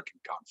Mid-American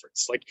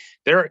Conference. Like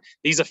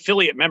these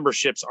affiliate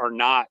memberships are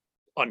not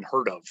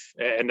unheard of,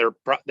 and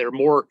they're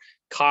more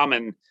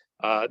common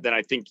than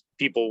I think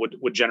people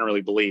would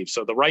generally believe.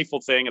 So the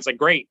rifle thing, it's like,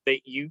 great.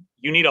 You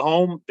need a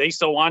home. They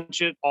still want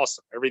you.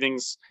 Awesome.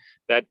 Everything's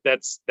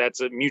that's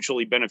a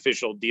mutually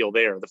beneficial deal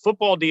there. The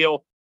football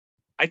deal,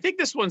 I think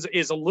this one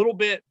is a little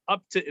bit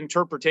up to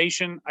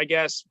interpretation, I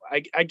guess.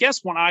 I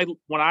guess when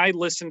I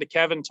listen to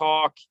Kevin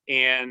talk,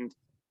 and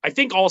I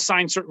think all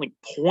signs certainly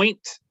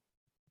point.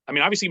 I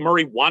mean, obviously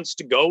Murray wants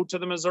to go to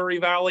the Missouri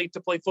Valley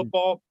to play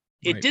football.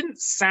 Right. It didn't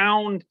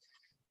sound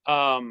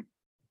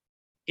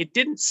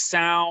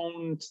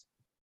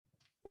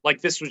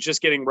like this was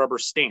just getting rubber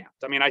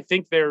stamped. I mean, I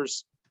think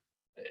there's,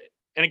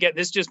 and again,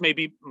 this just may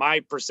be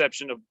my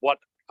perception of what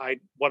I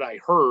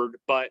heard,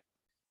 but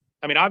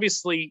I mean,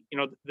 obviously,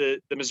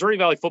 the Missouri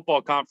Valley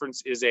Football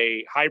Conference is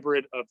a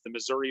hybrid of the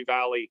Missouri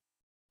Valley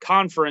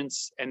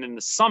Conference and then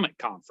the Summit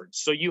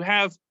Conference. So you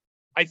have,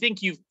 I think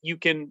you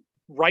can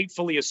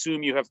rightfully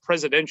assume you have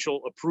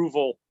presidential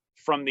approval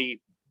from the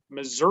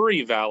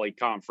Missouri Valley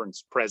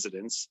Conference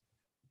presidents,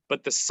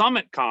 but the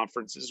Summit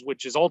Conferences,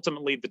 which is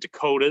ultimately the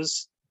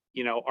Dakotas,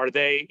 are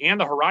they, and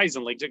the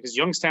Horizon League, because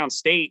Youngstown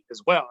State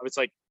as well. It's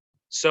like,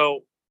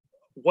 so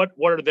what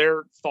are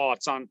their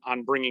thoughts on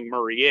bringing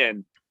Murray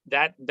in?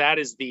 That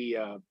is the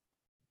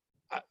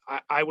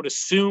I would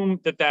assume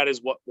that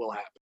is what will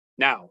happen.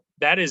 Now,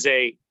 that is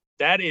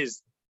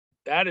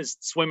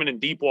swimming in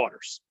deep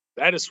waters.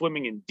 That is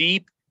swimming in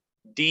deep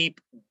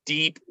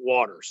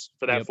waters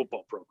for that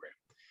football program.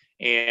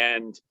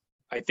 And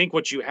I think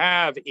what you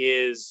have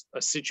is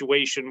a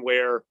situation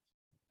where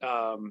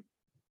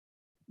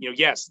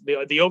yes, the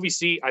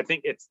OVC, I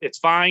think it's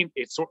fine.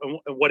 It's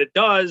what it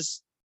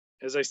does,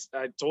 as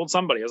I told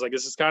somebody, I was like,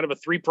 this is kind of a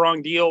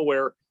 3-pronged deal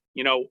where,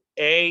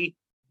 it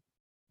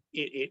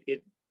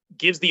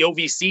gives the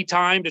OVC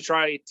time to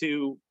try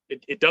to,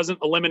 it doesn't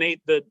eliminate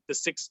the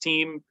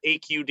 6-team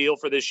AQ deal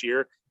for this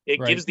year. It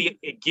gives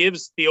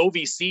the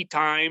OVC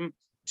time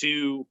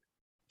to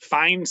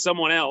find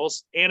someone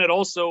else. And it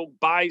also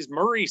buys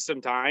Murray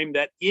some time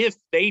that if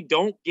they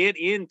don't get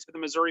into the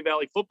Missouri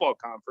Valley Football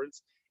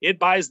Conference, it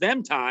buys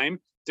them time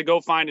to go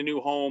find a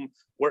new home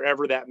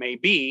wherever that may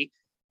be.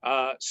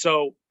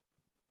 So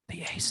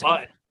The ASUN.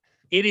 but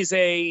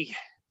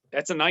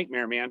that's a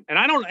nightmare, man. And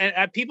I don't,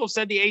 and people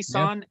said the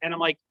ASUN, and I'm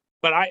like,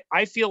 but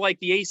I feel like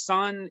the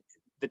ASUN,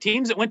 the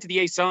teams that went to the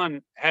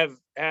ASUN have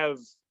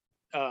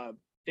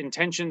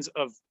intentions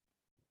of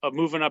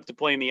moving up to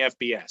play in the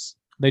FBS.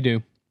 They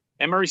do.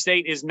 And Murray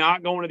State is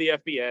not going to the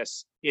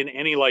FBS in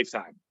any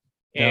lifetime.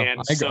 No,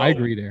 And I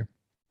agree there.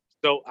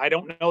 So I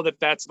don't know that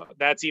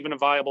that's even a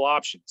viable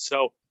option.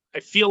 So I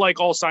feel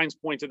like all signs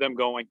point to them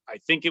going. I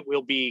think it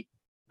will be,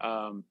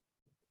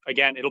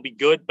 again, it'll be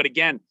good. But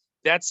again,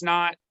 that's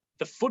not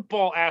the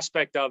football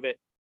aspect of it.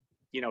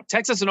 You know,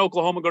 Texas and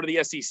Oklahoma go to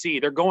the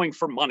SEC. They're going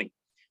for money.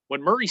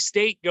 When Murray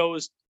State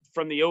goes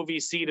from the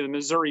OVC to the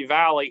Missouri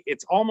Valley,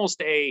 it's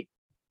almost a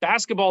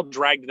basketball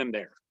dragged them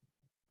there.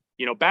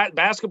 You know,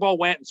 basketball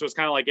went. So it's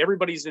kind of like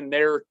everybody's in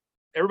there.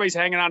 Everybody's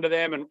hanging on to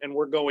them and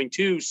we're going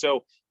too.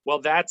 So,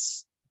 well,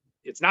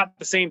 it's not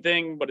the same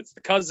thing, but it's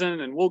the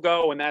cousin and we'll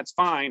go and that's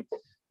fine.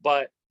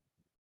 But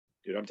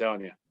dude, I'm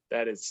telling you,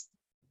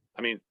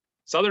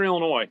 Southern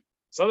Illinois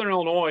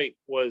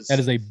That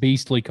is a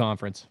beastly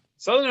conference.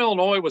 Southern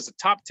Illinois was the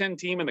top 10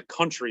 team in the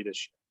country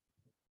this year.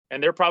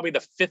 And they're probably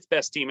the 5th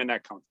best team in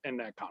that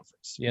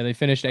conference. Yeah, they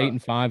finished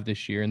 8-5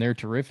 this year, and they're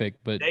terrific.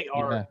 But they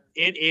are.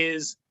 Yeah. It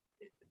is,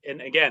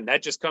 and again,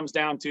 that just comes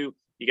down to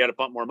you got to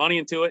pump more money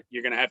into it.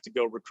 You're going to have to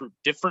go recruit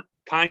different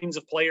kinds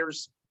of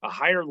players, a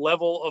higher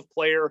level of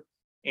player,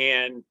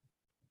 and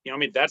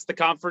that's the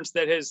conference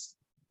that has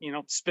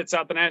spits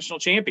out the national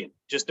champion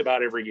just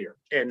about every year.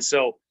 And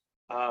so,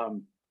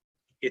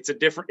 it's a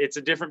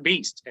different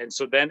beast. And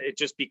so then it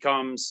just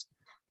becomes,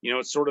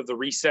 it's sort of the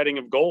resetting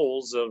of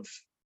goals of.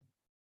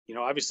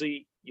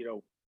 Obviously,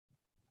 you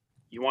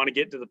want to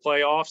get to the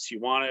playoffs.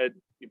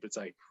 It's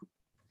like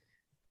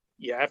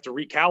you have to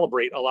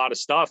recalibrate a lot of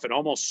stuff and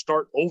almost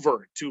start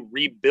over to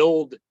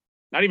rebuild,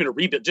 not even to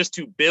rebuild, just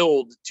to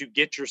build to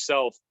get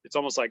yourself. It's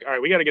almost like, all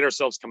right, we got to get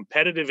ourselves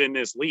competitive in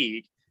this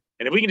league.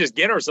 And if we can just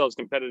get ourselves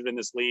competitive in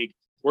this league,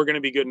 we're going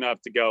to be good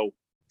enough to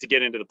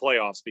get into the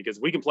playoffs, because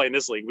we can play in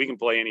this league. We can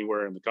play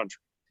anywhere in the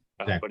country.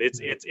 But it's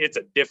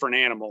a different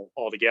animal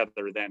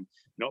altogether than,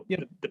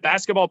 the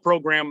basketball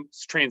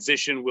program's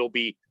transition will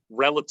be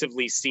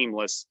relatively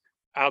seamless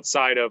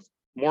outside of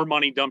more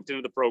money dumped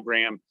into the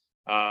program.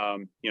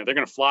 They're going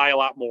to fly a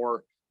lot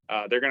more.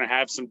 They're going to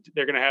have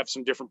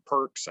some different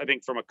perks, I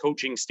think, from a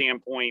coaching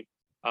standpoint,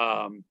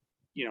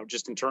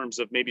 just in terms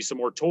of maybe some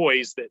more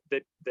toys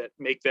that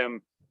make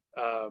them,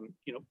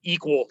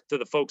 equal to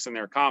the folks in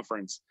their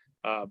conference.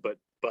 But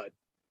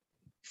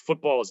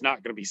football is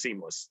not going to be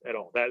seamless at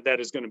all.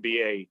 That is going to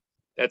be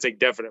that's a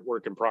definite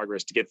work in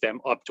progress to get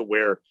them up to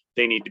where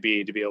they need to be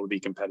able to be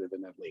competitive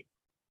in that league.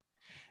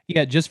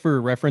 Yeah, just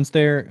for reference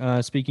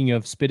there, speaking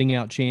of spitting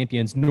out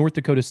champions, North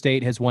Dakota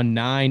State has won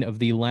 9 of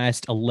the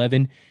last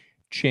 11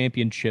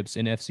 championships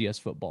in FCS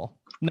football.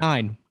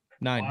 9.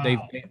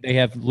 Wow. They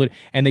have,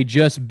 and they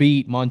just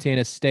beat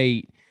Montana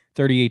State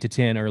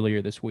 38-10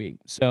 earlier this week.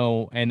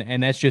 So,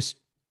 and that's just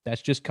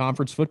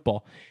conference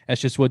football.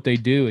 That's just what they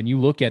do. And you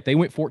look at, they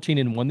went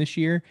 14-1 this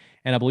year,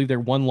 and I believe their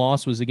one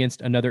loss was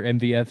against another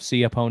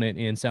MVFC opponent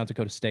in South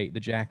Dakota State, the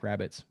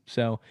Jackrabbits.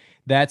 So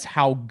that's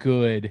how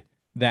good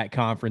that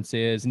conference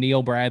is.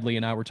 Neil Bradley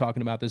and I were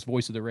talking about this,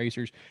 Voice of the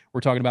Racers.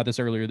 We're talking about this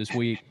earlier this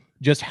week,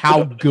 just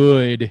how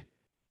good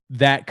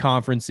that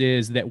conference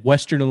is, that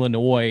Western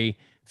Illinois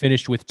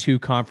finished with 2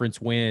 conference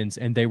wins,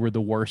 and they were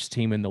the worst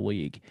team in the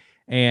league.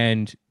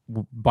 And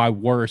by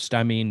worst,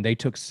 I mean they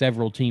took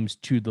several teams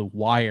to the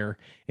wire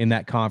in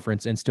that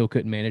conference and still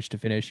couldn't manage to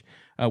finish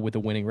with a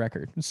winning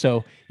record.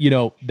 So,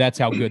 that's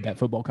how good that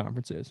football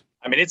conference is.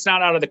 I mean, it's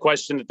not out of the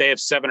question that they have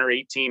 7 or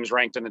 8 teams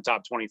ranked in the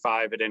top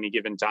 25 at any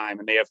given time,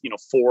 and they have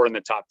 4 in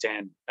the top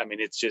 10. I mean,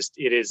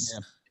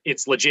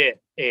 it's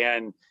legit.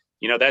 And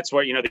that's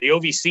where the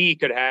OVC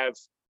could have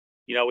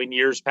in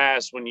years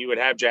past when you would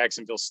have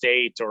Jacksonville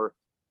State or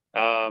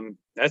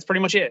that's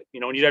pretty much it.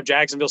 When you'd have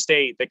Jacksonville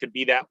State, that could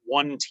be that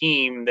one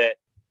team that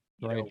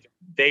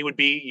you'd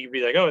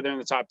be like, oh, they're in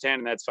the top 10,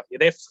 and that's fine.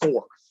 They have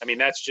 4. I mean,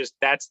 that's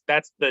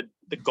the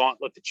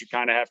gauntlet that you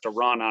kind of have to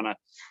run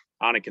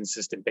on a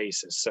consistent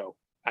basis. So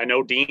I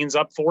know Dean's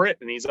up for it,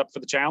 and he's up for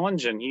the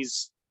challenge, and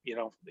he's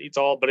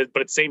all, but at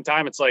the same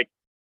time, it's like,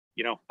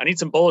 I need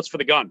some bullets for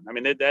the gun. I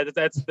mean,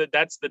 that's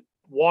the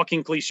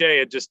walking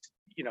cliche. It just,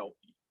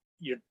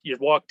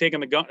 you're taking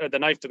the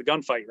knife to the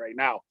gunfight right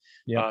now.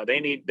 Yeah. They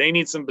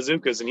need some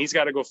bazookas, and he's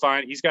got to go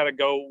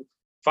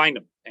find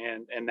them.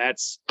 And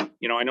that's,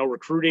 I know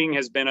recruiting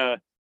has been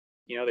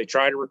they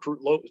try to recruit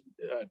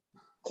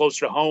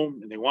closer to home,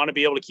 and they want to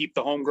be able to keep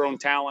the homegrown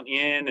talent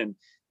in, and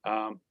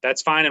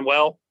that's fine and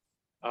well.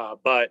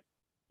 But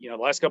the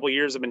last couple of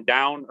years have been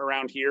down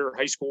around here,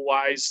 high school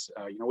wise.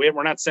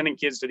 We're not sending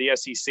kids to the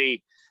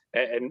SEC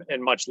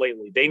and much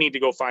lately. They need to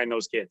go find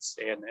those kids,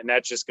 and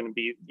that's just going to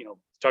be,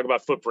 talk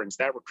about footprints.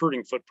 That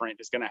recruiting footprint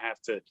is going to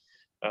have to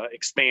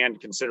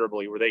expand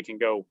considerably, where they can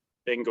go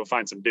they can go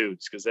find some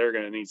dudes because they're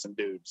going to need some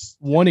dudes.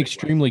 One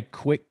extremely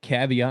quick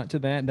caveat to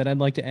that I'd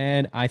like to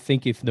add. I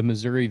think if the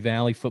Missouri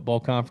Valley Football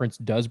Conference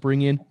does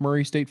bring in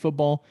Murray State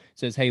football,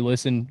 says, hey,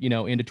 listen,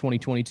 into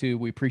 2022,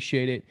 we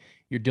appreciate it.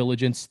 Your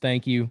diligence.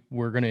 Thank you.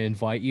 We're going to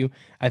invite you.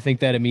 I think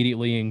that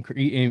immediately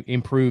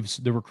improves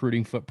the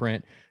recruiting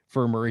footprint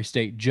for Murray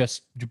State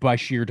just by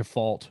sheer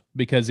default,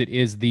 because it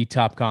is the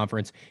top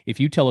conference. If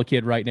you tell a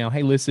kid right now,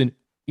 hey, listen,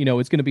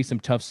 it's going to be some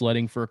tough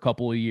sledding for a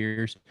couple of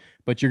years,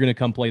 but you're going to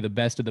come play the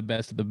best of the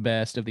best of the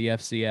best of the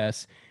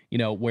FCS,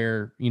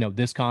 where,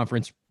 this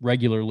conference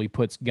regularly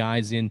puts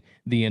guys in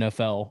the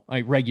NFL,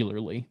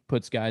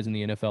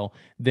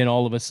 then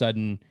all of a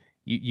sudden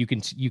you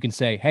can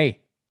say, hey,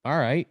 all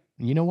right,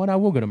 you know what? I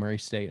will go to Murray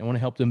State. I want to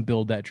help them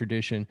build that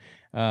tradition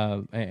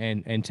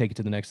and take it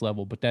to the next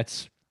level. But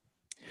that's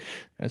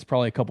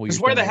probably a couple years.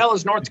 Because where the hell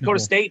is North Dakota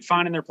State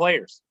finding their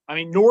players? I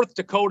mean, North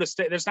Dakota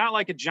State, there's not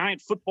like a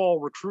giant football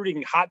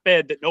recruiting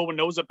hotbed that no one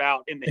knows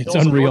about in the hills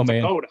of North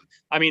Dakota.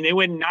 I mean, they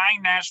win 9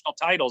 national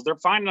titles. They're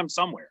finding them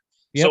somewhere.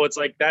 Yep. So it's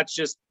like, that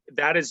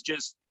is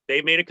just,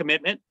 they made a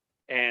commitment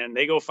and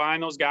they go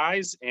find those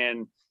guys.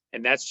 And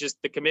that's just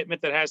the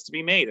commitment that has to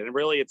be made. And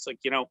really, it's like,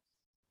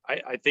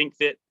 I think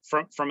that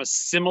from a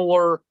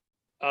similar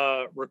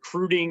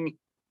recruiting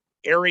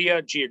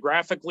area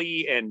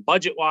geographically and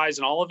budget wise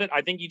and all of it,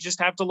 I think you just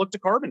have to look to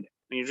Carbondale.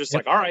 And you're just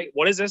like, all right,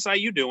 what is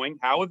SIU doing?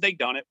 How have they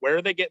done it? Where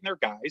are they getting their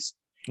guys?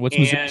 What's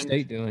Missouri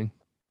State doing?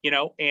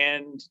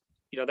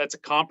 That's a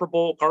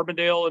comparable.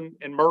 Carbondale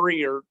and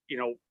Murray are,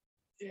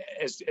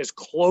 as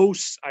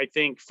close, I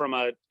think, from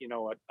a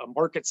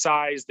market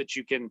size that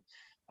you can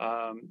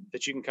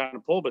kind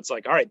of pull. But it's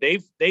like, all right,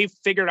 they've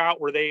figured out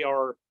where they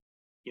are.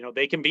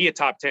 They can be a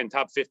top 10,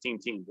 top 15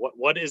 team.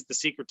 What is the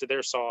secret to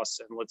their sauce?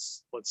 And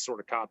let's sort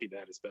of copy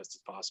that as best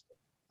as possible.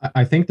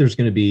 I think there's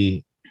going to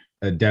be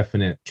a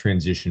definite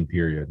transition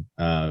period.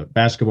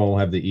 Basketball will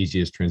have the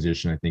easiest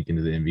transition, I think,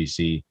 into the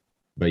MVC,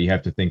 but you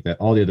have to think that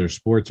all the other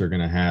sports are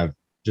going to have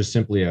just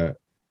simply an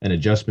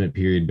adjustment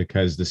period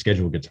because the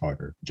schedule gets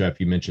harder. Jeff,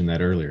 you mentioned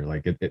that earlier.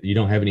 Like you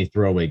don't have any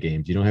throwaway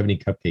games. You don't have any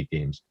cupcake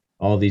games.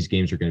 All of these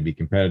games are going to be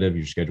competitive.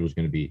 Your schedule is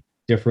going to be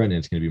different and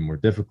it's going to be more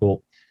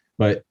difficult.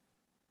 But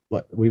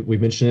we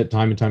mentioned it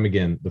time and time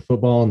again. The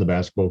football and the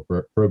basketball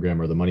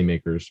program are the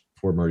moneymakers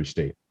for Murray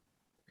State.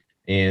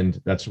 And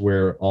that's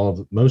where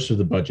most of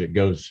the budget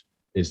goes,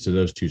 is to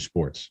those two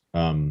sports.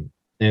 And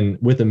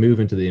with a move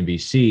into the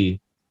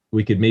MVC,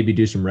 we could maybe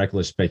do some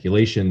reckless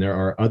speculation. There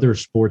are other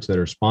sports that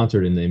are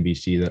sponsored in the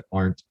MVC that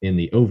aren't in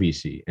the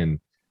OVC. And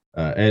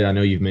Ed, I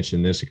know you've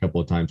mentioned this a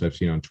couple of times I've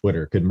seen on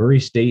Twitter. Could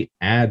Murray State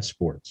add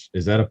sports?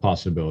 Is that a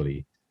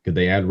possibility? Could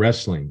they add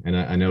wrestling? And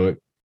I know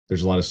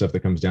there's a lot of stuff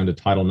that comes down to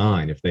Title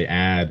IX. If they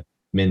add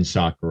men's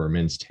soccer or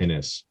men's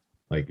tennis,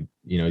 they're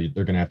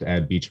going to have to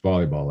add beach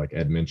volleyball, like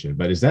Ed mentioned.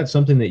 But is that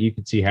something that you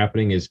could see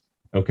happening? Is,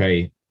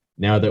 okay,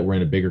 now that we're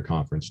in a bigger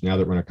conference, now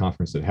that we're in a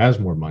conference that has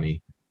more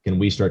money, can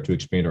we start to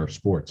expand our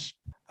sports?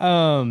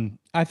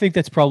 I think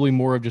that's probably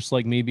more of just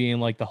like me being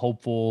like the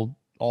hopeful,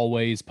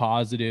 always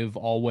positive,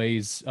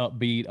 always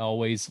upbeat,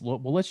 always,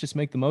 well, let's just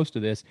make the most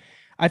of this.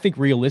 I think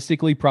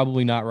realistically,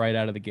 probably not right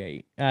out of the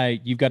gate.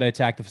 You've got to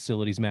attack the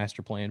facilities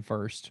master plan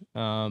first.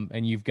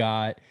 And you've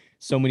got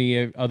so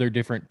many other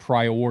different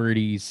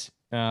priorities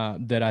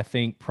that I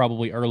think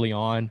probably early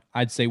on,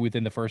 I'd say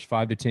within the first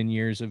 5 to 10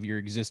 years of your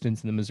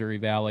existence in the Missouri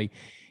Valley,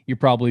 you're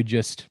probably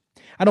just,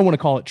 I don't want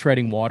to call it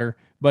treading water,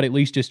 but at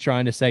least just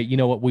trying to say, you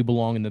know what, we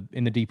belong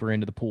in the deeper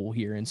end of the pool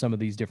here in some of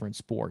these different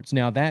sports.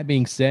 Now, that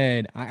being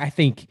said, I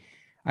think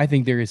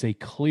there is a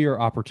clear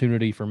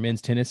opportunity for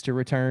men's tennis to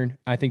return.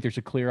 I think there's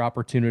a clear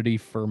opportunity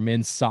for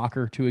men's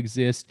soccer to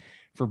exist,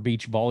 for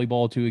beach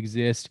volleyball to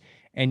exist.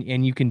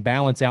 And you can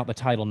balance out the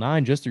Title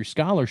IX just through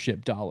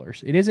scholarship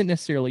dollars. It isn't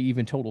necessarily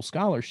even total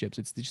scholarships.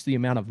 It's just the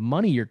amount of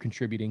money you're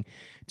contributing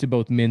to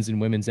both men's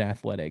and women's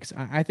athletics.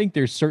 I think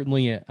there's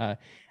certainly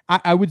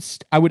I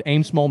would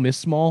aim small, miss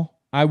small.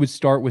 I would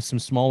start with some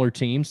smaller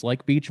teams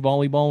like beach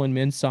volleyball and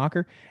men's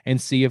soccer and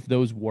see if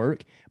those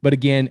work. But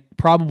again,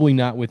 probably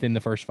not within the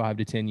first 5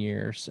 to 10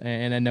 years.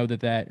 And I know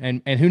that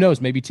and who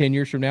knows, maybe 10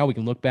 years from now, we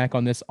can look back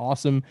on this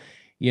awesome,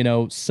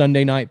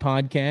 Sunday night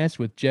podcast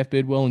with Jeff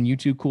Bidwell and you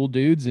two cool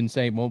dudes and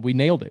say, well, we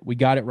nailed it. We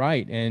got it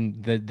right.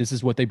 And this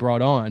is what they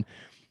brought on.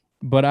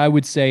 But I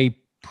would say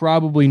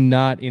probably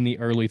not in the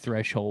early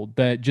threshold.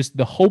 But just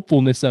the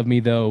hopefulness of me,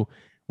 though,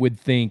 would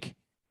think,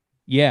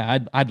 yeah,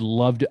 I'd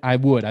love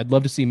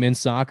to see men's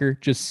soccer.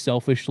 Just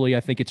selfishly, I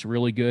think it's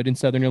really good in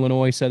Southern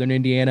Illinois, Southern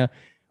Indiana,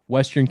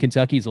 Western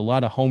Kentucky is a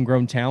lot of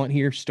homegrown talent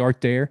here.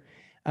 Start there.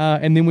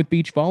 And then with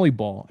beach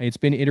volleyball, it's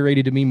been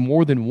iterated to me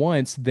more than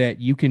once that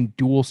you can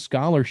dual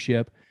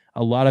scholarship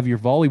a lot of your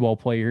volleyball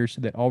players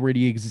that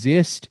already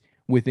exist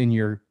within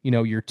your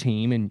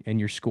team and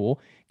your school,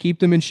 keep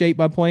them in shape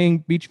by playing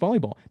beach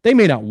volleyball. They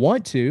may not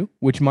want to,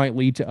 which might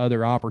lead to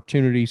other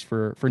opportunities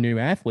for new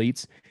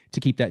athletes to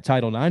keep that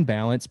Title IX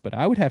balance. But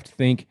I would have to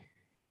think,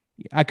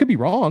 I could be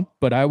wrong,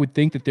 but I would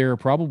think that there are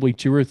probably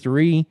 2 or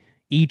 3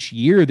 each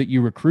year that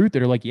you recruit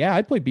that are like, yeah,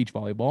 I'd play beach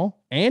volleyball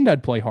and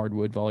I'd play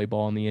hardwood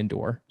volleyball in the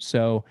indoor.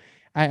 So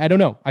I don't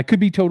know. I could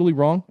be totally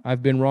wrong.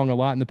 I've been wrong a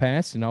lot in the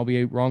past, and I'll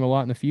be wrong a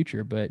lot in the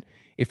future. But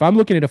if I'm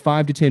looking at a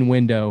 5 to 10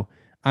 window,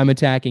 I'm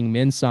attacking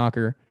men's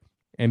soccer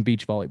and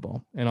beach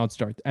volleyball, and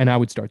I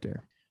would start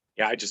there.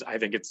 Yeah, I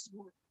think it's,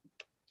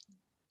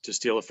 to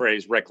steal a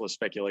phrase, reckless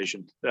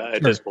speculation at Sure.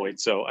 this point.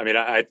 So, I mean,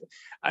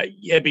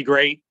 it'd be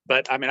great,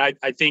 but I mean,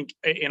 I think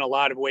in a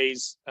lot of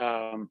ways,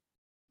 and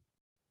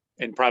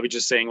probably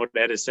just saying what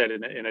Ed has said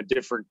in a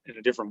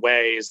different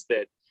way, is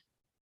that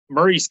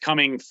Murray's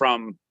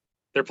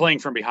they're playing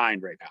from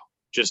behind right now,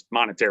 just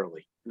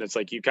monetarily. And it's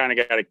like, you kind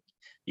of got to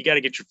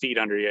get your feet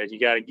under you.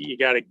 You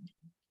got to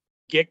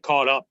get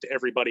caught up to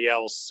everybody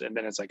else. And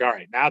then it's like, all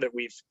right, now that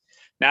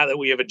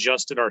we have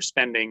adjusted our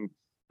spending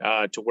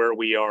to where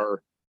we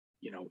are,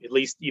 at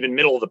least even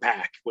middle of the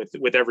pack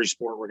with every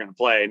sport we're going to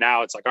play.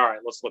 Now it's like, all right,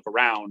 let's look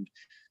around,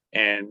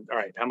 and all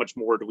right, how much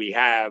more do we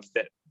have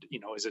that,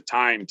 is it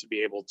time to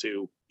be able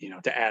to,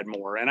 to add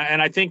more? And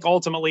I think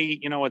ultimately,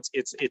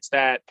 it's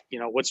that,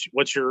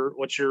 what's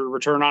your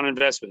return on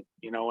investment,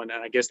 and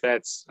I guess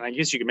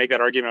you can make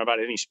that argument about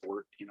any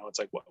sport. It's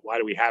like, why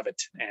do we have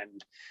it,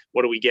 and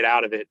what do we get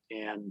out of it?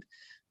 And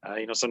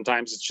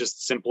sometimes it's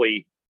just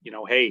simply,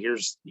 hey,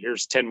 here's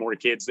 10 more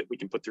kids that we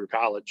can put through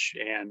college,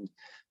 and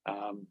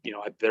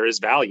there is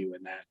value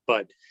in that.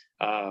 But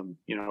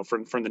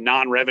from the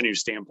non-revenue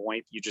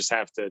standpoint, you just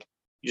kind of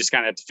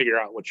have to figure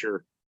out what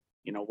your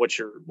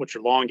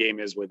long game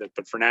is with it.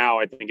 But for now,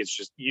 I think it's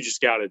just,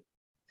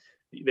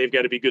 they've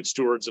got to be good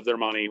stewards of their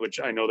money, which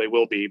I know they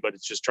will be, but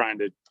it's just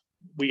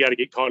we got to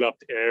get caught up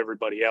to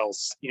everybody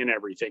else in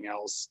everything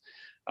else,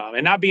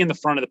 and not be in the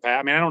front of the pack.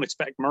 I mean, I don't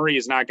expect Murray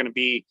is not going to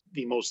be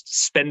the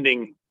most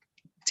spending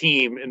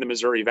team in the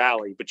Missouri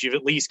Valley, but you've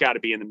at least got to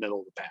be in the middle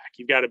of the pack.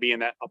 You've got to be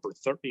in that upper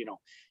third,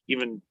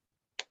 even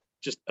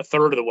just a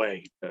third of the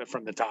way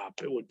from the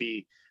top. It would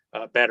be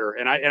better.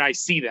 And I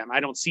see them. I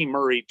don't see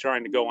Murray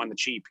trying to go on the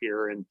cheap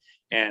here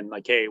and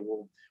like, hey,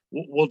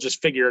 we'll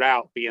just figure it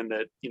out, being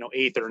the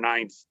 8th or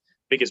 9th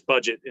biggest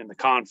budget in the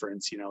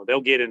conference.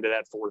 They'll get into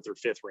that 4th or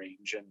 5th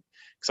range, and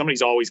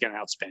somebody's always going to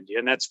outspend you,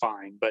 and that's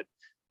fine. But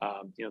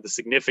the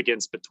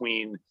significance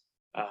between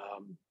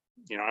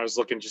I was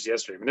looking just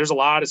yesterday. I mean, there's a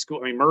lot of school.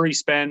 I mean, Murray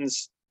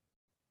spends,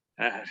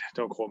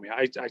 don't quote me,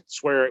 I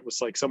swear it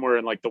was like somewhere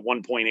in like the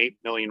 1.8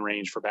 million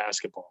range for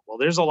basketball. Well,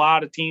 there's a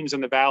lot of teams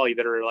in the Valley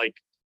that are like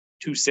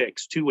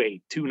 2.6,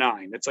 2.8,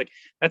 2.9. It's like,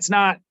 that's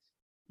not,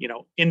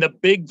 in the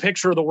big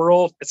picture of the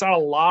world, it's not a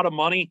lot of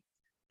money.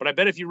 But I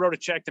bet if you wrote a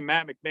check to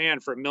Matt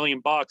McMahon for $1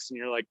 million and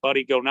you're like,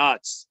 buddy, go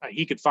nuts,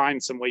 he could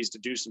find some ways to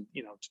do to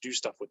do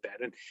stuff with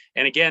that.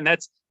 And again,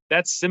 that's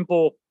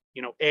simple.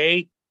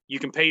 A, you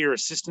can pay your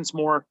assistants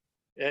more.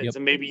 Yep. So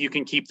maybe you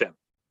can keep them.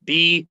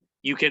 B,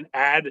 you can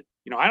add,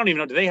 I don't even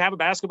know, do they have a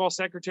basketball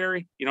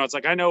secretary? It's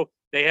like, I know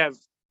they have,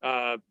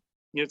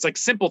 it's like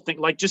simple things,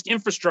 like just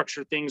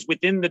infrastructure things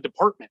within the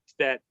department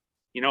that,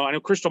 I know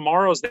Crystal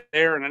Morrow's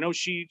there, and I know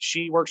she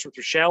works with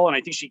Rochelle, and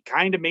I think she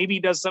kind of maybe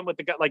does something with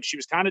the guy. Like, she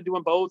was kind of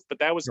doing both, but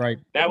that was right.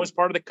 That was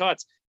part of the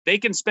cuts. They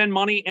can spend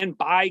money and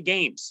buy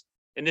games.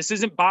 And this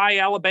isn't buy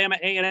Alabama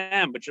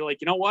A&M, but you're like,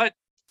 you know what?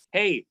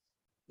 Hey,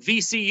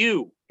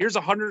 VCU, here's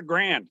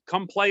 $100,000.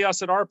 Come play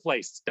us at our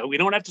place. We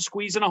don't have to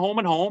squeeze in a home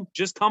and home.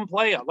 Just come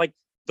play. Like,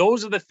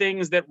 those are the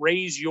things that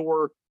raise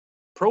your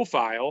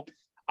profile,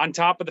 on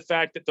top of the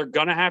fact that they're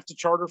going to have to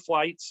charter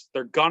flights.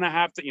 They're going to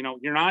have to,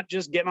 you're not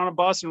just getting on a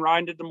bus and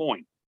riding to Des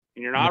Moines,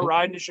 and you're not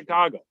riding to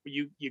Chicago.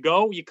 You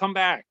go, you come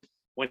back.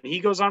 When he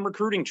goes on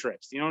recruiting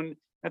trips, and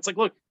that's like,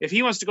 look, if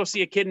he wants to go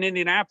see a kid in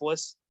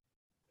Indianapolis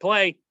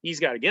play, he's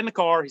got to get in the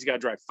car. He's got to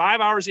drive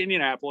 5 hours to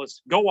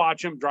Indianapolis, go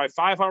watch him, drive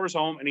 5 hours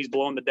home, and he's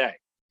blowing the day.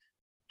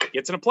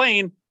 Gets in a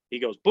plane. He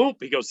goes, boom.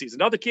 He goes, sees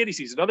another kid. He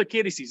sees another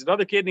kid. He sees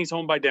another kid, and he's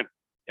home by dinner.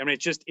 I mean,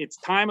 it's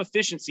time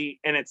efficiency,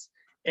 and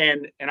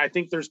and I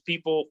think there's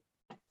people,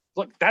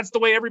 look, that's the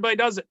way everybody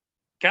does it.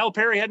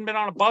 Calipari hadn't been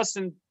on a bus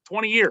in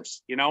 20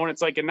 years, and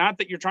it's like, and not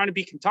that you're trying to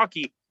be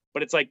Kentucky,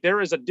 but it's like, there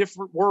is a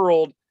different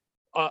world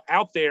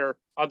out there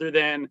other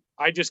than,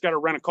 I just got to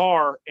rent a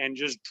car and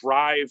just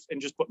drive and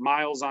just put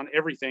miles on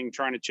everything,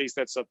 trying to chase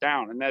that stuff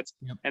down. And that's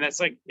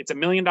like, it's $1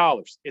 million.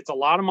 It's a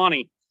lot of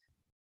money,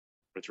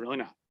 but it's really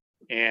not.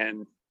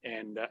 And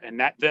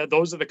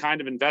those are the kind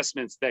of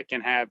investments that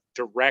can have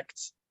direct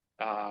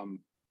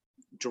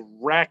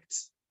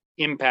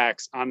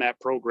impacts on that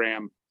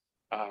program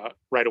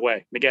right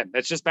away. And again,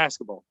 that's just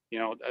basketball.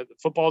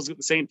 Football is the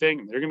same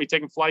thing. They're going to be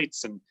taking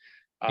flights, and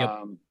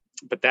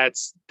but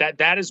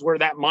that is where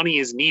that money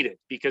is needed,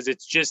 because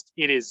it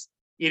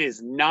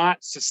is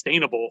not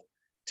sustainable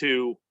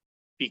to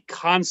be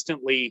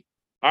constantly,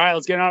 all right,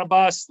 let's get on a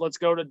bus, let's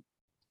go to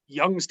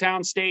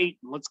Youngstown State,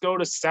 and let's go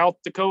to South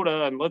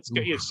Dakota, and let's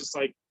go. It's just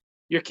like,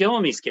 you're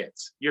killing these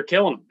kids. You're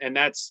killing them. And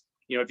that's,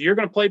 if you're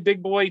going to play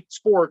big boy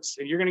sports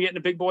and you're going to get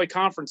into big boy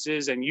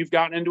conferences, and you've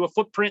gotten into a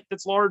footprint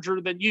that's larger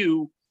than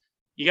you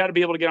got to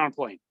be able to get on a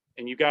plane,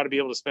 and you got to be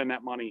able to spend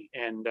that money.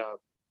 And,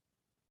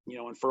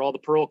 and for all the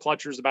pearl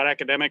clutchers about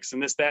academics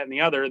and this, that, and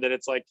the other, that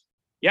it's like,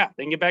 yeah,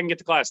 they can get back and get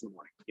to class in the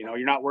morning.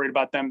 You're not worried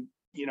about them,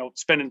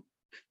 spending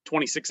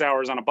 26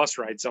 hours on a bus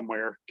ride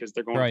somewhere because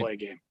they're going Right. to play a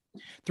game.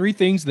 Three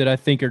things that I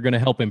think are going to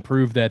help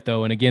improve that,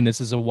 though, and again,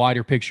 this is a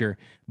wider picture,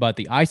 but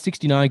the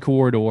I-69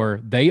 corridor,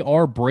 they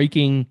are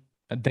working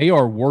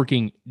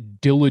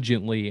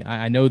diligently.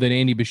 I know that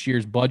Andy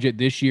Bashir's budget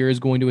this year is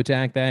going to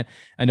attack that.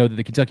 I know that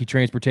the Kentucky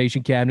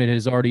Transportation Cabinet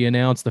has already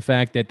announced the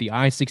fact that the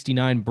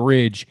I-69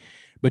 bridge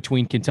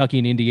between Kentucky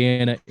and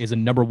Indiana is a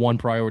number one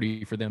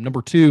priority for them.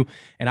 Number two,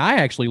 and I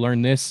actually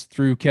learned this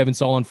through Kevin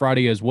Saul on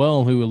Friday as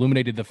well, who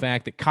illuminated the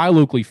fact that Kyle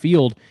Oakley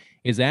Field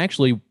is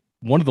actually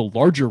one of the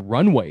larger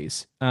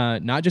runways,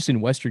 not just in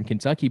Western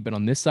Kentucky, but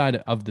on this side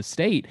of the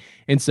state.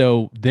 And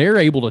so they're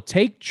able to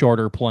take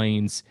charter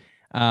planes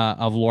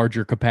of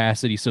larger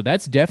capacity. So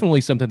that's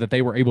definitely something that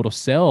they were able to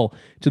sell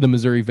to the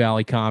Missouri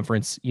Valley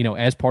Conference,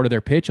 as part of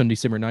their pitch on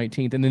December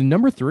 19th. And then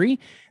number three,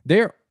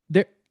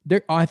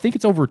 I think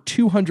it's over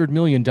 $200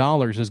 million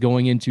is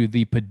going into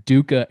the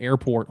Paducah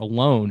airport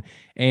alone.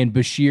 And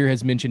Bashir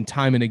has mentioned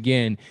time and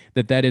again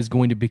that is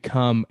going to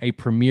become a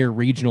premier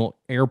regional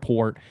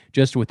airport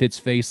just with its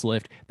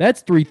facelift.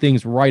 That's three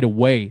things right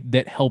away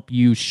that help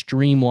you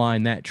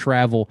streamline that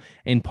travel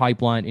and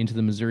pipeline into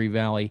the Missouri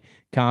Valley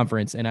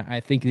Conference. And I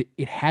think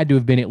it had to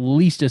have been at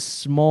least a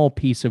small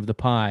piece of the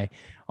pie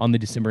on the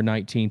December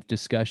 19th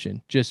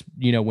discussion, just,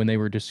 when they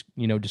were just,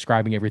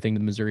 describing everything to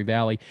the Missouri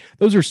Valley.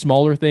 Those are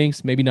smaller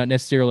things, maybe not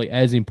necessarily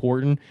as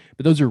important,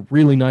 but those are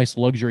really nice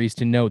luxuries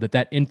to know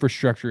that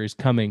infrastructure is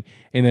coming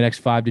in the next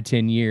 5 to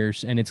 10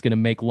 years. And it's going to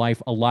make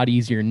life a lot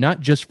easier, not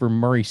just for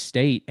Murray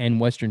State and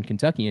Western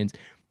Kentuckians,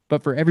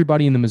 but for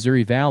everybody in the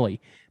Missouri Valley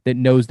that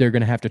knows they're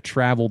going to have to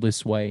travel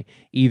this way,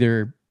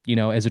 either,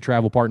 as a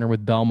travel partner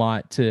with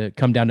Belmont to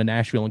come down to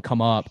Nashville and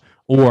come up,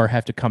 or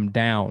have to come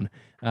down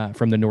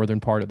from the northern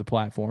part of the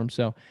platform.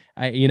 So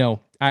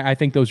I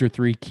think those are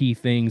three key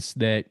things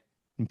that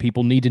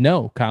people need to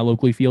know. Kyle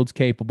Oakley Field's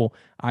capable.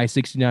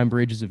 I-69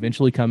 bridge is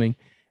eventually coming.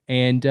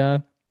 And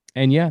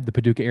yeah, the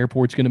Paducah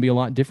airport's going to be a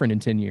lot different in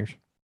 10 years.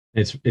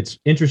 It's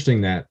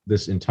interesting that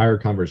this entire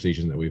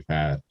conversation that we've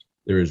had,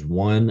 there is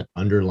one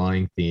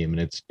underlying theme,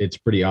 and it's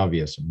pretty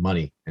obvious: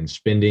 money and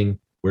spending.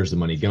 Where's the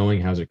money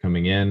going? How's it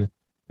coming in?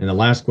 And the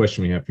last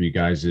question we have for you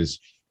guys is,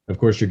 of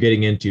course, you're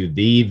getting into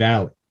the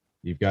Valley.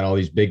 You've got all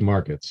these big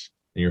markets,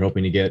 and you're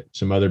hoping to get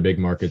some other big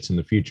markets in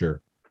the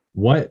future.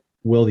 What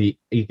will the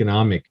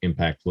economic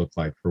impact look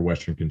like for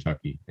Western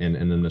Kentucky and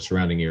then the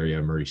surrounding area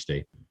of Murray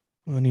State?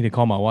 Well, I need to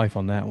call my wife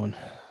on that one.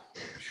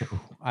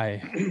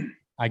 I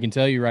can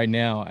tell you right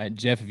now,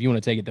 Jeff, if you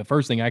want to take it, the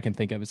first thing I can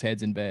think of is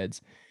heads in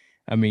beds.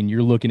 I mean,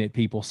 you're looking at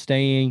people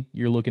staying,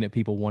 you're looking at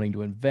people wanting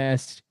to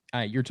invest.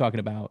 You're talking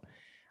about,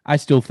 I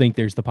still think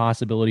there's the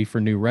possibility for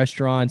new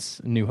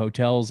restaurants, new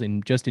hotels,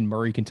 and just in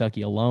Murray,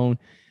 Kentucky alone.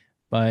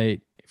 But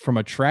from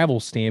a travel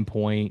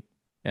standpoint,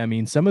 I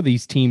mean, some of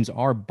these teams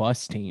are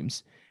bus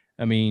teams.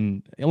 I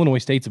mean, Illinois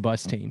State's a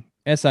bus team,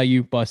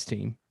 SIU bus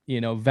team,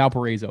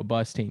 Valparaiso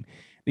bus team.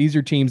 These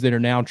are teams that are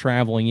now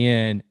traveling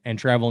in and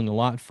traveling a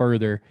lot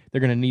further.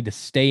 They're going to need to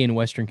stay in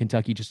Western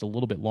Kentucky just a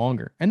little bit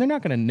longer. And they're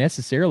not going to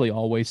necessarily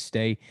always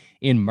stay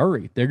in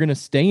Murray. They're going to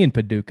stay in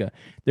Paducah.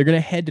 They're going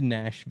to head to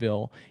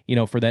Nashville,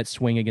 for that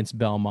swing against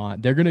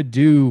Belmont. They're going to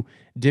do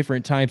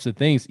different types of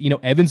things.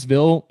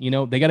 Evansville,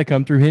 they got to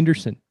come through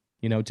Henderson,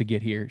 to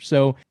get here.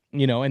 So,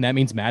 and that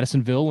means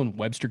Madisonville and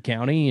Webster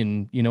County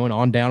and, and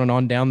on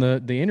down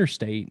the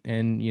interstate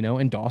and,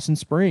 and Dawson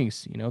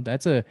Springs,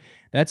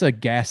 that's a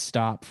gas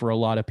stop for a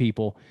lot of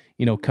people,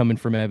 coming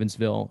from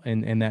Evansville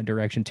and that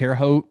direction. Terre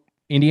Haute,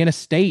 Indiana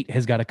State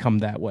has got to come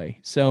that way.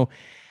 So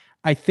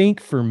I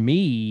think for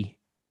me,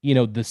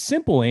 the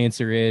simple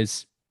answer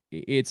is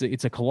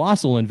it's a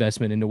colossal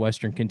investment into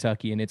Western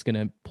Kentucky, and it's going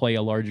to play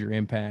a larger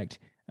impact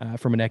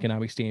from an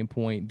economic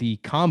standpoint. The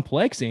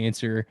complex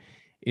answer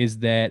is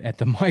that at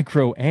the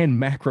micro and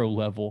macro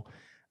level,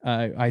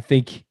 I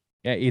think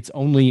it's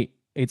only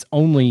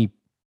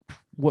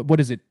what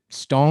is it?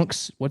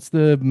 Stonks. What's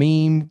the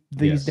meme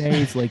these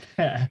days? Like,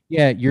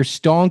 yeah, your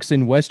stonks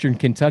in Western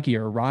Kentucky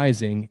are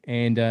rising,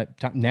 and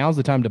now's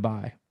the time to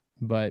buy.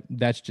 But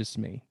that's just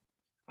me.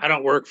 I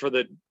don't work for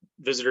the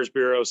Visitors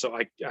Bureau, so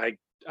I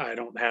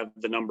don't have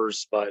the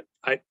numbers, but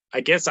I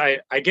guess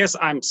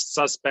I'm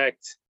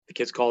suspect. The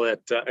kids call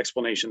that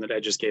explanation that I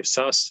just gave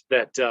sus,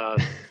 that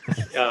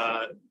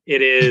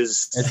it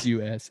is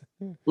SUS.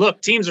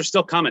 Look, teams are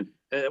still coming,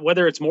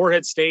 whether it's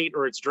Morehead State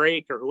or it's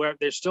Drake or whoever,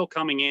 they're still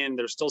coming in.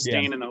 They're still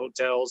staying in the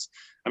hotels.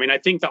 I mean, I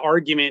think the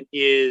argument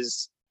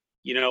is,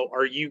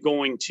 are you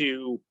going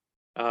to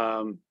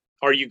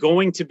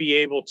be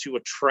able to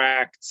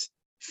attract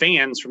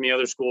fans from the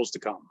other schools to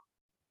come?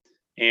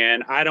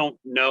 And I don't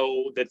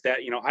know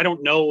I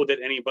don't know that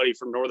anybody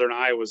from Northern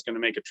Iowa is going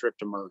to make a trip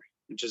to Murray.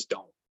 I just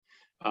don't.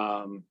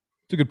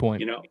 It's a good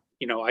point.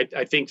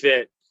 I think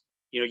that,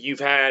 you've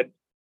had,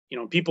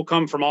 people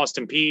come from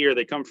Austin Peay, or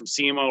they come from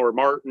SEMO or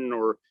Martin,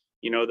 or,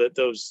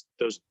 those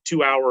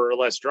 2 hour or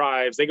less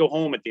drives, they go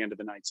home at the end of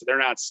the night. So they're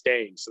not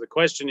staying. So the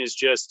question is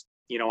just,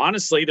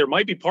 honestly, there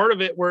might be part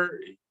of it where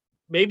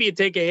maybe you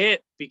take a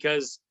hit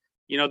because,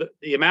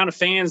 the amount of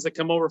fans that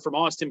come over from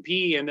Austin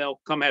Peay and they'll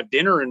come have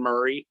dinner in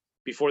Murray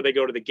before they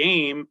go to the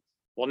game,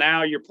 Well,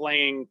 now you're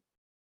playing,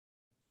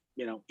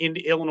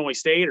 into Illinois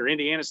State or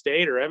Indiana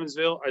State or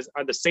Evansville.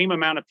 Are the same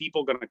amount of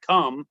people going to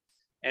come?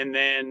 And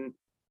then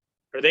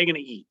are they going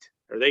to eat?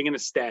 Are they going to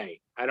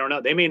stay? I don't know.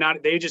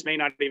 They just may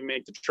not even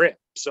make the trip.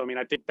 So, I mean,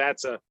 I think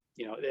that's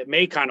it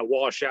may kind of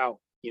wash out,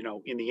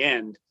 in the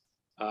end.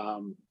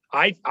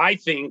 I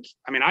think,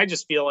 I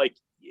just feel like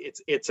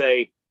it's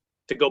to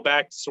go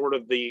back to sort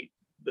of the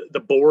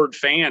board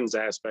fans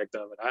aspect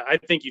of it. I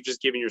think you've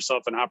just given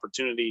yourself an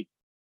opportunity.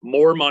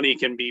 More money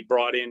can be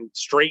brought in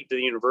straight to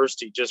the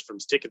university just from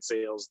ticket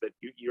sales, that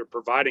you're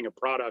providing a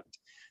product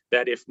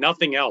that, if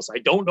nothing else, I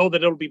don't know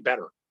that it'll be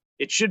better.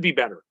 It should be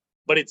better,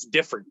 but it's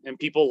different and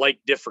people like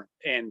different.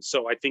 And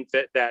so I think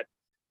that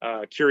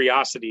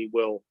curiosity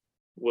will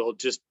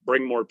just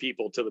bring more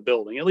people to the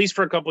building, at least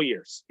for a couple of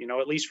years,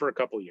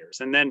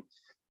 And then,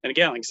 and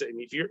again, like I said,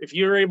 if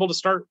you're able to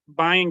start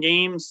buying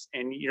games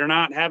and you're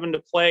not having to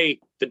play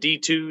the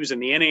D2s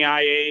and the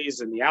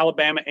NAIAs and the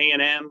Alabama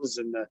A&Ms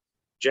and the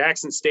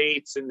Jackson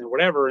States and the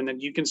whatever, and then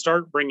you can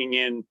start bringing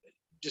in,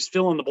 just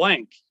fill in the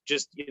blank,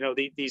 just,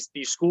 these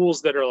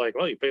schools that are like,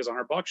 well, you pay us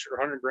 $100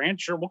 or $100,000.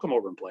 Sure. We'll come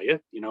over and play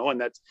it,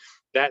 and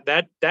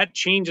that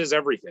changes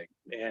everything.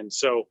 And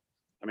so,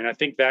 I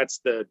think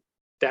that's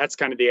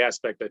kind of the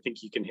aspect I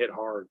think you can hit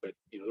hard, but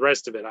the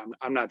rest of it,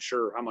 I'm not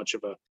sure how much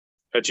of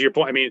to your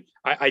point.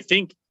 I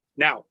think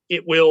now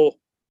it will,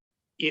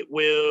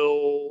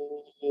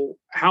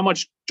 how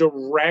much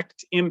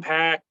direct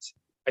impact,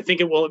 I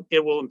think it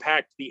will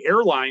impact the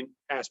airline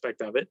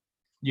aspect of it.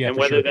 Yeah. And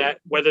whether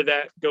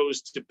that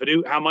goes to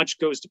Paducah, how much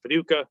goes to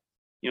Paducah,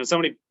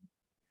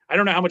 I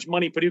don't know how much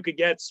money Paducah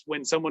gets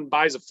when someone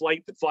buys a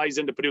flight that flies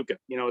into Paducah.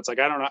 It's like,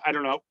 I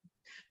don't know.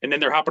 And then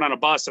they're hopping on a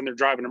bus and they're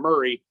driving to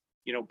Murray.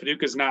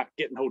 Paducah's not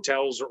getting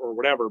hotels or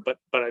whatever, but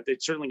they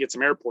certainly get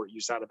some airport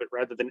use out of it,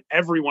 rather than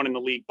everyone in the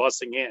league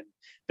busing in,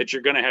 that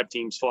you're going to have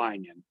teams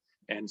flying in.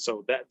 And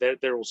so that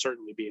there will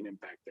certainly be an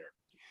impact there.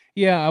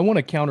 Yeah, I want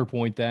to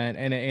counterpoint that,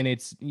 and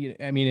it's,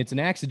 it's an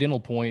accidental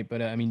point, but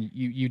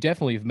you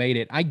definitely have made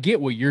it. I get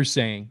what you're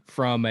saying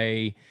from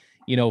an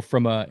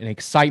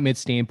excitement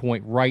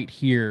standpoint right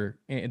here,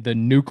 the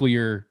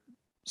nuclear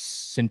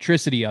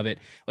centricity of it.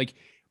 Like,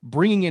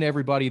 bringing in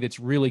everybody that's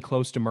really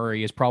close to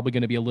Murray is probably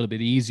going to be a little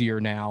bit easier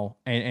now,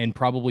 and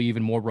probably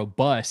even more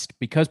robust,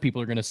 because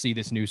people are going to see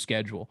this new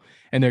schedule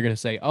and they're going to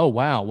say, oh,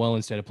 wow, well,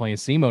 instead of playing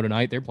SEMO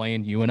tonight, they're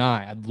playing UNI.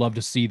 I'd love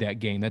to see that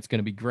game. That's going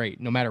to be great,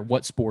 no matter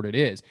what sport it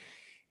is.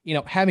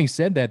 Having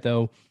said that,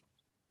 though,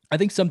 I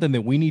think something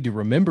that we need to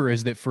remember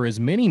is that for as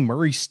many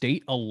Murray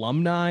State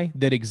alumni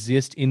that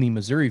exist in the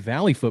Missouri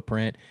Valley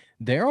footprint,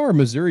 there are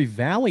Missouri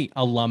Valley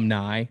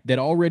alumni that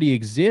already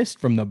exist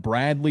from the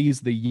Bradleys,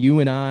 the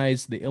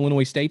UNIs, the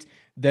Illinois States,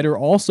 that are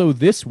also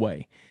this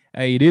way.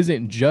 It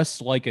isn't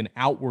just like an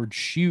outward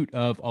shoot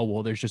of, oh,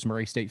 well, there's just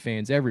Murray State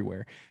fans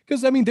everywhere.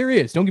 Because, there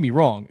is, don't get me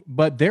wrong,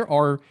 but there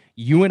are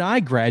UNI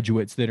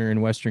graduates that are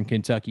in Western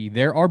Kentucky.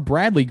 There are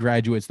Bradley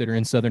graduates that are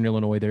in Southern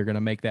Illinois that are going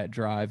to make that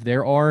drive.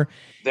 There are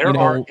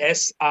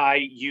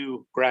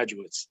SIU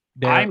graduates.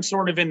 I'm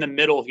sort of in the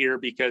middle here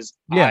because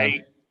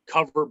I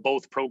cover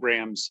both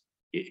programs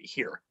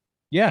here.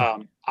 Yeah,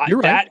 you're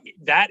right.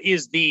 That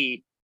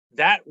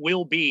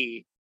will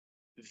be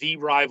the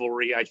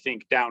rivalry, I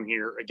think, down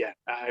here again.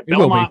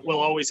 Belmont will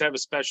always have a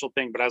special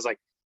thing, but I was like,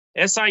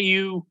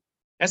 SIU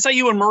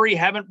and Murray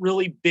haven't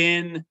really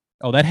been.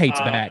 Oh, that hates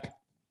back.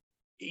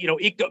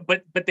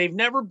 But they've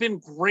never been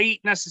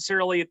great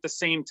necessarily at the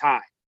same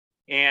time.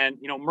 And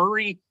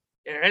Murray,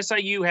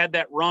 SIU had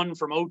that run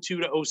from 2002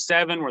 to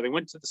 2007 where they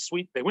went to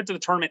the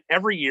tournament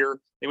every year.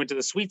 They went to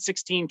the Sweet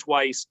 16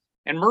 twice,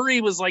 and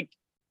Murray was like,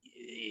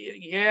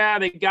 yeah,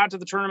 they got to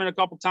the tournament a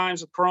couple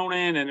times with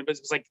Cronin, and it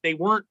was like they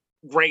weren't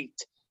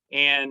great.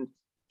 And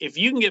if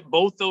you can get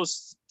both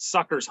those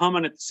suckers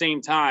humming at the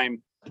same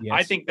time, yes,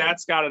 I think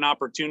that's got an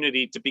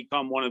opportunity to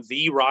become one of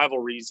the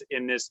rivalries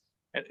in this.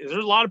 There's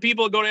a lot of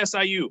people that go to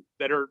SIU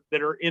that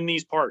are in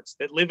these parts,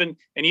 that live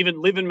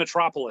in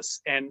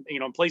Metropolis and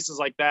in places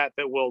like that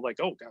will like,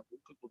 oh God, we'll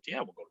go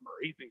to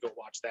Murray and go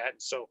watch that.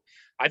 And so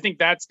I think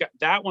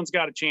that one's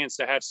got a chance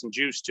to have some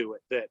juice to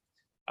it, that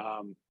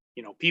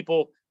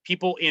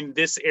people in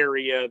this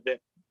area that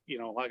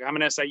like, I'm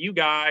an SIU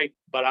guy,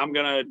 but I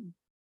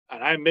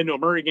haven't been to a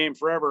Murray game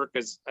forever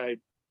because I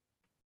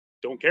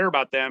don't care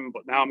about them,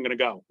 but now I'm going to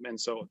go. And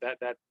so that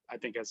I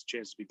think has a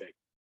chance to be big.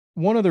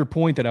 One other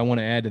point that I want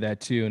to add to that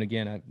too, and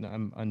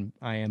again,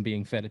 I am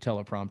being fed a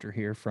teleprompter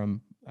here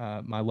from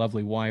my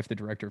lovely wife, the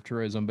director of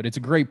tourism, but it's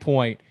a great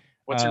point.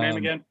 What's her name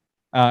again?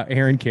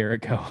 Erin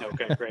Carrico.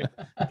 Okay, great.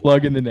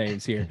 Plugging the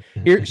names here.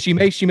 She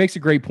makes a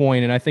great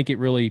point, and I think it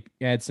really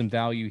adds some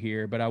value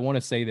here. But I want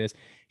to say this.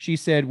 She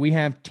said, we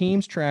have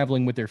teams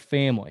traveling with their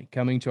family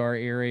coming to our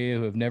area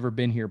who have never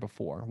been here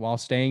before. While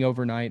staying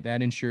overnight,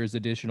 that ensures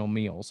additional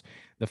meals.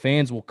 The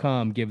fans will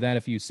come, give that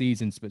a few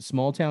seasons, but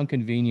small town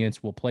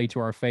convenience will play to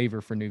our favor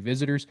for new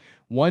visitors.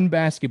 One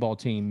basketball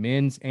team,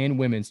 men's and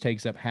women's,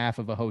 takes up half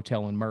of a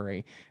hotel in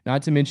Murray.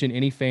 Not to mention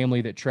any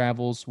family that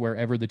travels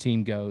wherever the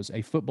team goes.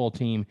 A football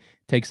team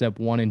takes up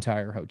one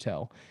entire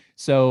hotel.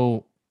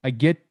 So I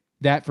get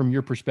that from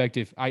your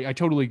perspective, I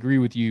totally agree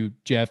with you,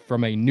 Jeff,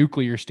 from a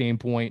nuclear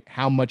standpoint.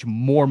 How much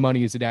more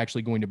money is it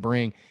actually going to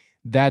bring?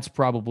 That's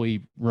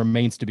probably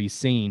remains to be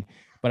seen.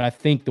 But I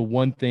think the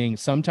one thing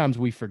sometimes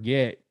we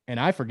forget, and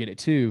I forget it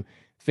too,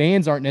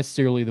 fans aren't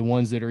necessarily the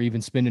ones that are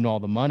even spending all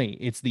the money.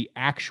 It's the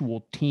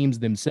actual teams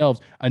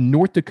themselves. A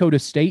North Dakota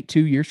State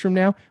 2 years from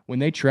now, when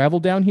they travel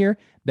down here,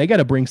 they got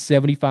to bring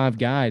 75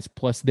 guys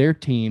plus their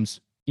teams,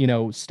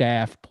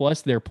 staff,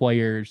 plus their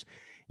players,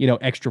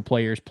 extra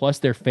players, plus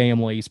their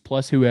families,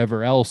 plus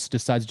whoever else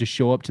decides to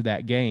show up to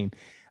that game.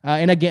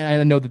 And again,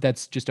 I know that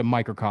that's just a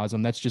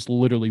microcosm. That's just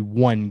literally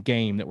one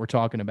game that we're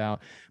talking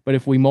about. But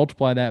if we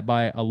multiply that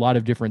by a lot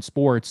of different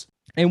sports,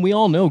 and we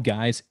all know,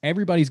 guys,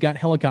 everybody's got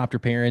helicopter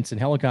parents and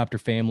helicopter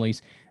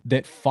families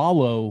that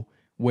follow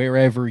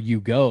wherever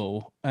you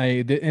go.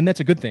 And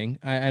that's a good thing.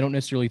 I don't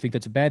necessarily think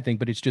that's a bad thing,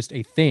 but it's just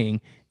a thing.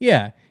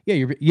 Yeah.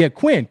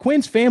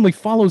 Quinn's family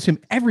follows him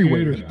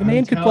everywhere. Dude, the man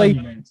I'm could telling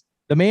play. you, man.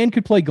 The man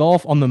could play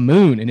golf on the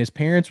moon, and his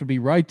parents would be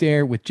right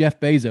there with Jeff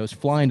Bezos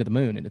flying to the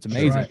moon, and it's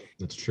amazing. Right.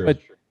 That's true. But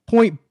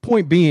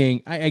point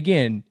being,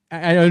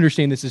 I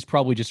understand this is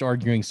probably just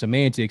arguing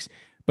semantics,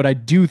 but I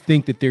do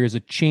think that there is a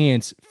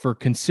chance for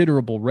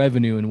considerable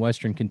revenue in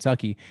Western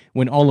Kentucky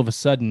when all of a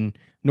sudden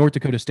North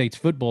Dakota State's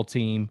football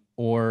team,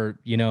 or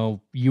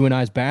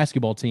UNI's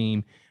basketball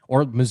team,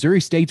 or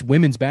Missouri State's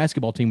women's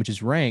basketball team, which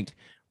is ranked,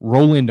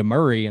 roll into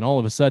Murray, and all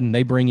of a sudden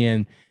they bring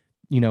in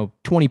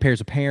 20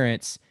 pairs of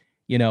parents,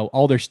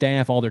 all their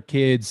staff, all their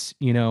kids,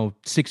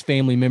 6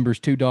 family members,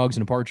 2 dogs,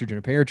 and a partridge in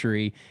a pear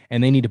tree,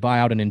 and they need to buy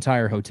out an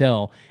entire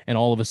hotel. And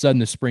all of a sudden,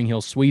 the Spring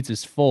Hill Suites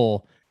is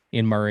full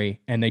in Murray,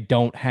 and they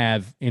don't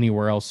have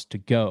anywhere else to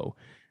go.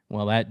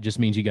 Well, that just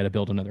means you got to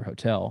build another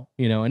hotel,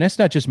 and that's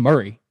not just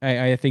Murray.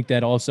 I think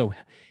that also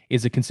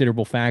is a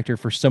considerable factor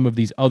for some of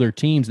these other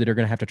teams that are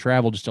going to have to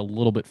travel just a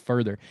little bit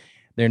further.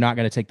 They're not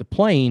going to take the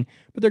plane,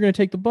 but they're going to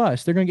take the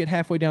bus. They're going to get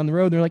halfway down the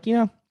road. They're like,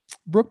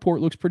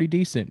 Brookport looks pretty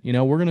decent.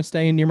 We're going to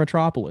stay near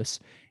Metropolis.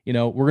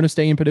 We're going to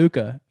stay in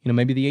Paducah.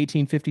 Maybe the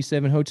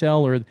 1857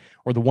 hotel or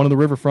the one on the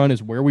riverfront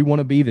is where we want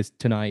to be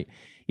tonight.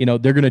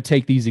 They're going to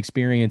take these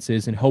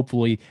experiences, and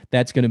hopefully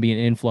that's going to be an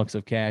influx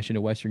of cash into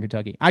Western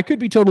Kentucky. I could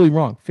be totally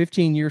wrong.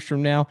 15 years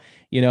from now,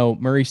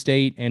 Murray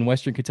State and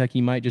Western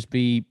Kentucky might just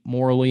be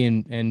morally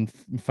and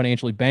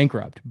financially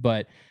bankrupt,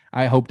 but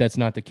I hope that's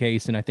not the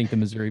case. And I think the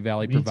Missouri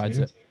Valley provides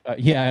it.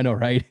 Yeah, I know,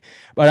 right?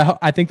 But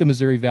I think the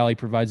Missouri Valley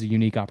provides a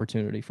unique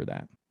opportunity for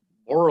that.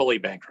 Morally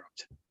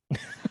bankrupt.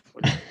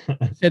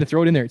 Had to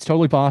throw it in there. It's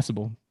totally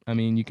possible. I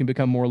mean, you can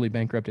become morally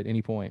bankrupt at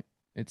any point.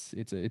 It's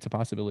a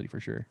possibility for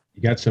sure.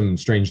 You got some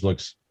strange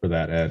looks for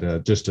that,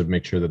 Ed. Just to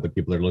make sure that the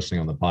people that are listening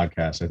on the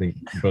podcast, I think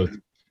both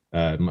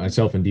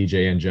myself and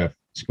DJ and Jeff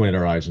squinted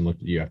our eyes and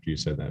looked at you after you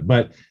said that.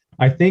 But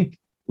I think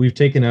we've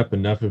taken up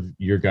enough of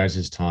your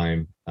guys'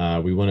 time.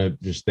 We want to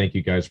just thank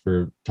you guys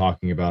for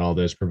talking about all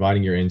this,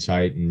 providing your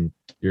insight and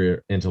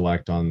your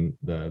intellect on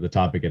the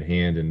topic at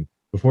hand. And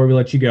before we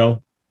let you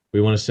go, we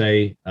want to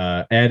say,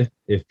 Ed,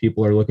 if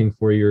people are looking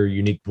for your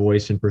unique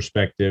voice and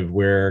perspective,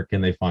 where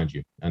can they find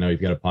you? I know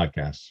you've got a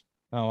podcast.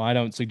 Oh, I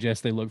don't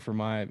suggest they look for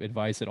my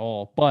advice at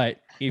all. But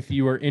if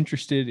you are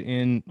interested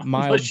in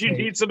my, unless you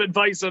need some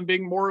advice on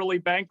being morally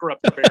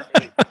bankrupt,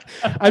 apparently.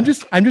 I'm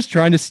just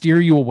trying to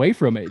steer you away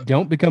from it.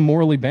 Don't become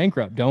morally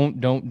bankrupt.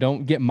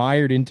 Don't get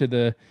mired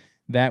into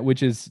that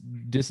which is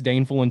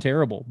disdainful and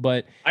terrible.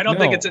 But I don't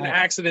think it's an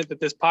accident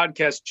that this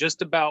podcast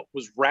just about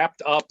was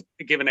wrapped up,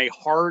 given a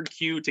hard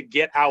cue to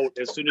get out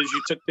as soon as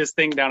you took this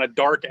thing down a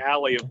dark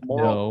alley of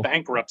moral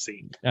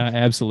bankruptcy.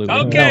 Absolutely.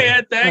 Okay,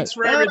 Ed, thanks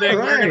for everything.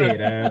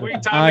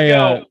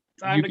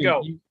 Time to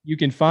go. You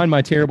can find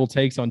my terrible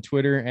takes on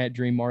Twitter at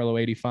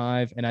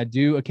DreamMarlow85, and I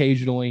do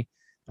occasionally,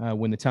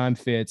 when the time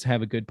fits,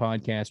 have a good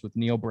podcast with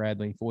Neil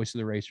Bradley, voice of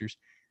the Racers.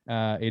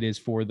 It is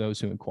for those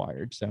who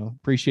inquired. So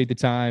appreciate the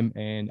time,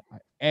 and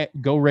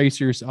go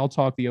Racers. I'll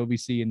talk the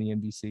OVC and the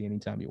NBC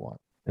anytime you want.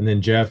 And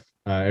then Jeff,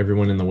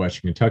 everyone in the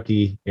Western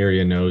Kentucky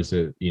area knows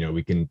that,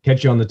 we can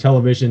catch you on the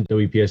television,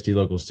 WPST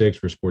Local 6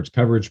 for sports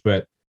coverage,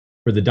 but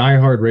for the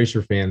diehard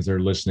Racer fans that are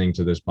listening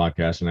to this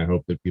podcast, and I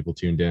hope that people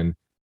tuned in,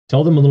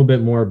 tell them a little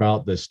bit more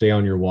about the Stay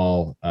on Your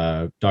Wall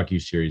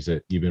docuseries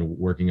that you've been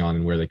working on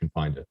and where they can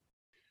find it.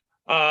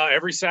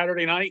 Every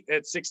Saturday night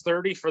at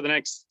 6:30 for the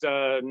next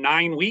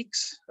 9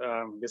 weeks.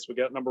 I guess we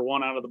got number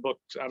 1 out of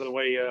the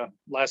way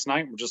last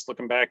night. We're just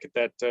looking back at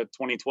that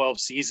 2012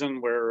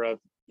 season where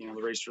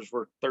the Racers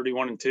were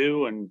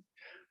 31-2 and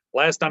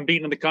last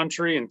unbeaten in the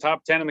country and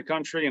top 10 in the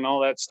country and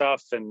all that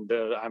stuff. And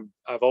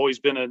I've always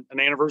been an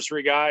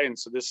anniversary guy, and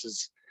so this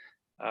is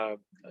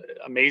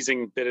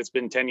amazing that it's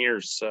been 10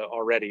 years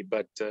already.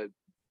 But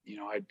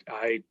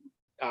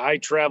I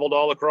traveled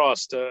all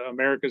across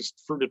America's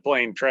fruited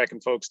plain, tracking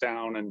folks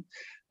down, and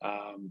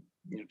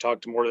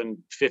talked to more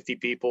than 50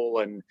 people,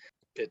 and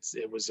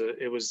it was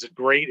a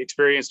great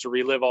experience to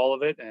relive all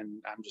of it.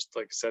 And I'm just,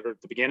 like I said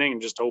at the beginning,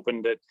 I'm just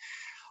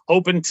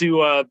hoping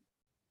to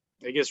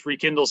I guess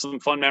rekindle some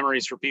fun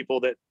memories for people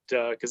that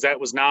because that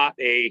was not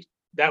a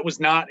that was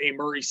not a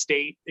Murray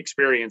State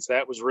experience.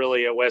 That was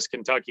really a West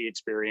Kentucky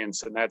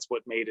experience. And that's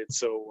what made it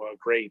so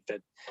great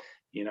that,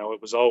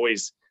 it was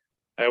always,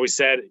 I always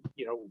said,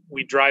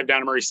 we drive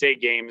down to Murray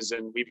State games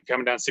and we'd be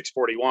coming down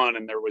 641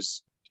 and it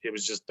was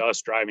just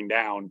us driving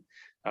down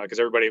because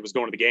everybody that was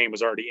going to the game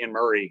was already in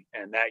Murray.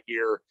 And that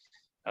year,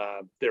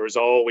 there was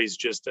always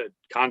just a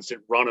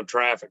constant run of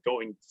traffic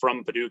going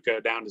from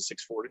Paducah down to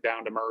 640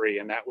 down to Murray.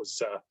 And that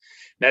was,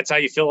 that's how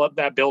you fill up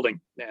that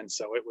building. And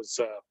so it was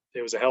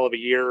a hell of a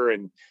year.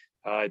 And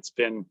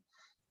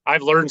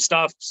I've learned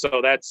stuff.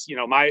 So that's,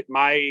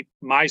 my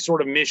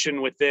sort of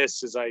mission with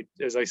this, as I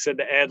said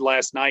to Ed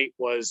last night,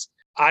 was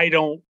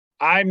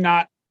I'm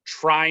not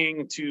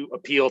trying to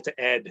appeal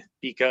to Ed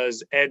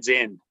because Ed's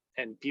in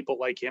and people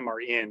like him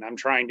are in. I'm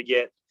trying to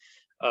get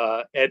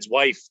Ed's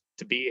wife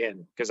to be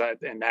in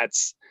and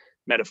that's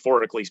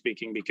metaphorically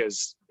speaking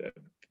because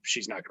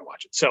she's not going to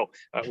watch it. So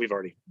I'm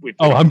going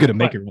to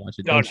make her watch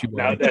it.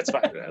 No, that's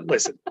fine.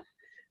 Listen,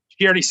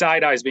 she already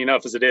side eyes me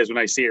enough as it is when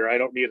I see her. I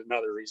don't need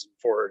another reason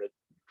for her to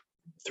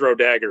throw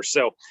daggers.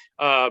 So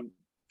I'm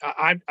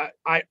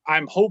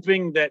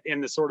hoping that in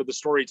the sort of the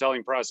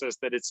storytelling process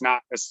that it's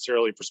not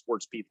necessarily for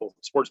sports people.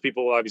 Sports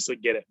people will obviously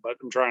get it, but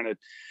I'm trying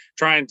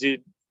to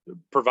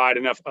provide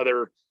enough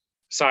other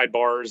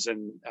sidebars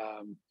and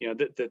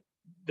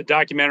the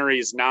documentary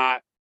is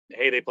not,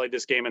 hey, they played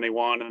this game and they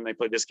won, and they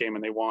played this game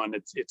and they won.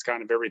 It's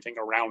kind of everything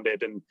around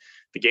it, and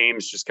the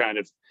games just kind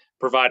of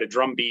provide a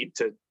drumbeat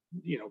to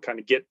kind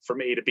of get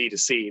from A to B to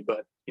C.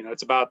 But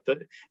it's about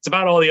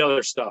all the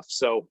other stuff.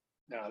 So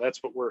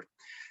that's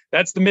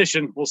the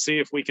mission. We'll see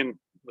if we can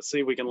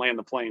land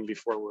the plane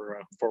before we're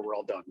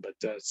all done. But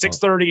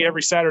 6:30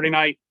 every Saturday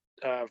night.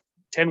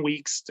 10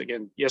 weeks.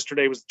 Again,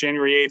 yesterday was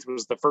January 8th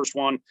was the first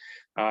one.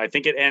 I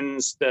think it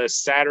ends the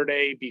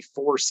Saturday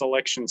before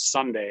Selection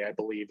Sunday, I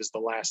believe, is the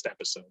last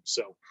episode.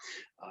 So,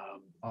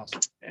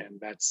 awesome. And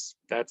that's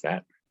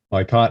that.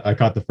 Well, I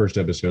caught the first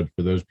episode.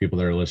 For those people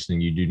that are listening,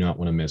 you do not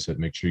want to miss it.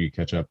 Make sure you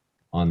catch up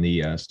on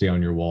the Stay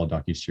on Your Wall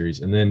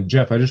docuseries. And then,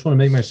 Jeff, I just want to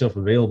make myself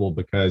available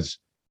because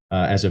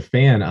as a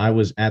fan, I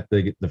was at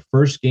the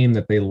first game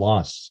that they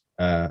lost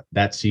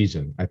that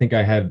season. I think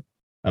I had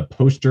a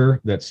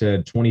poster that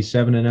said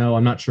 27-0.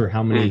 I'm not sure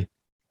how many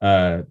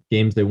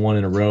games they won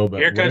in a row, but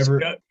here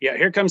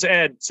comes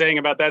Ed saying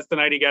about that's the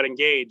night he got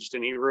engaged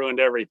and he ruined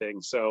everything.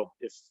 So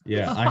if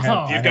you've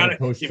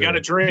got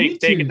a drink,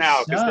 take it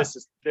now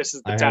because this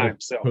is the time.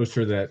 So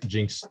poster that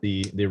jinxed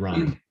the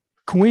run.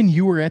 Quinn,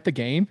 you were at the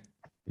game?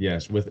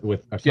 Yes, with a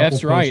couple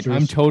Jeff's right. posters.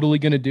 I'm totally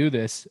gonna do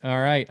this.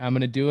 All right, I'm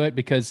gonna do it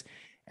because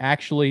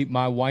actually,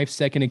 my wife's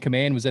second in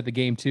command was at the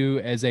game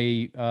too, as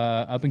a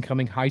up and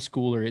coming high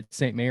schooler at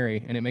St.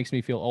 Mary, and it makes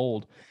me feel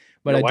old.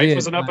 But your wife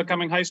was an up and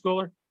coming high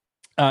schooler.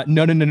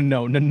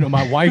 No.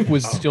 My wife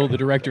was still the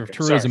director of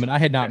tourism, and I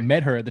had not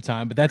met her at the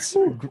time. But that's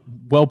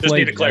well played. Just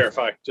need to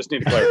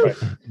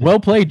clarify. Well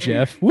played,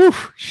 Jeff. Woo!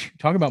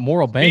 Talk about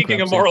moral bankruptcy.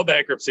 Speaking of moral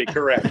bankruptcy,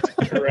 correct.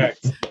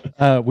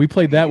 We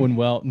played that one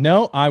well.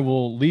 No, I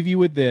will leave you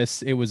with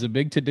this. It was a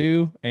big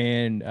to-do,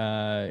 and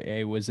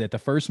it was at the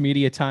first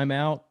media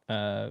timeout.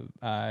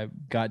 I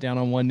got down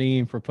on one knee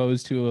and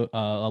proposed to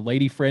a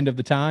lady friend of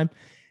the time,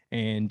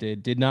 and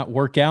it did not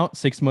work out.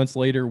 6 months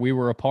later, we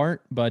were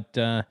apart, but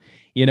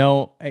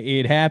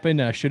it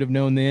happened. I should have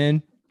known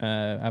then.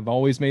 I've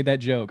always made that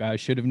joke. I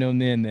should have known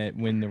then that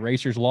when the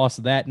Racers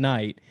lost that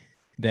night,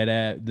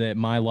 that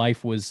my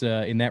life was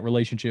in that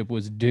relationship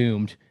was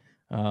doomed.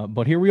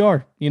 But here we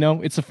are.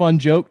 It's a fun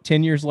joke.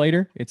 10 years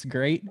later, it's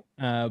great.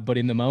 But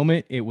in the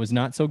moment, it was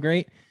not so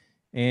great.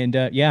 And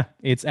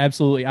it's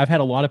absolutely. I've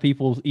had a lot of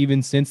people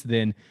even since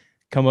then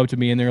come up to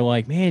me and they're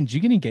like, "Man, did you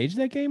get engaged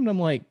that game?" And I'm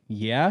like,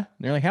 "Yeah." And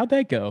they're like, "How'd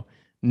that go?"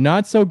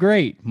 Not so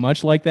great.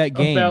 Much like that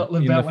game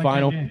in the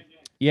final.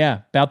 Yeah,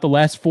 about the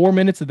last 4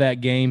 minutes of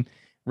that game,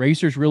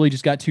 Racers really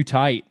just got too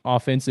tight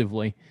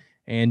offensively.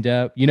 And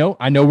I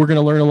know we're going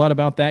to learn a lot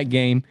about that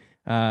game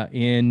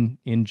in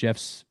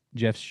Jeff's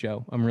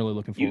show. I'm really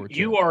looking forward to it.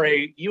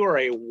 You are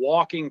a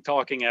walking,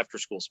 talking after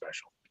school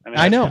special.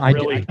 I know.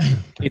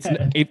 It's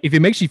if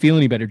it makes you feel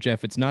any better,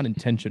 Jeff, it's not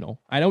intentional.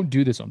 I don't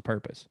do this on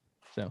purpose.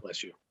 So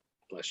bless you.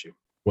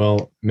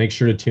 Well, make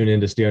sure to tune in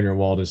to Stay on Your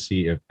Wall to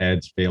see if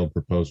Ed's failed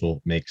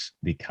proposal makes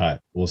the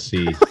cut. We'll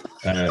see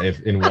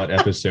if in what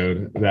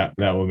episode that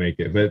will make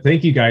it. But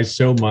thank you guys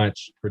so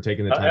much for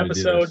taking the time to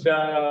do this.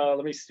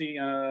 Let me see.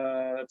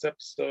 That's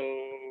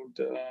episode.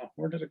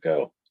 Where did it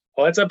go?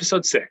 Oh, that's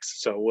episode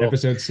 6. So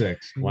episode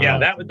 6. Wow. Yeah,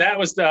 that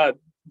was the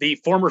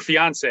former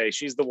fiance.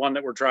 She's the one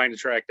that we're trying to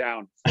track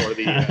down for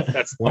the.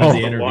 That's one of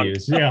the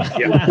interviews. One. Yeah.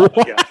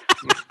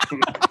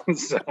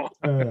 So.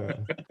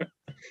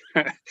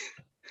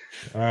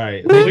 All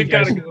right. We've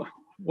got a good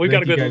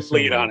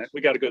lead on it.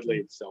 We got a good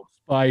lead. So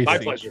my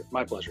pleasure.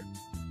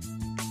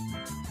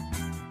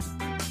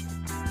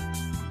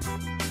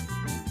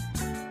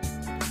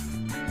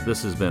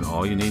 This has been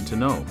All You Need to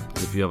Know.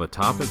 If you have a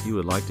topic you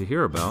would like to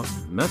hear about,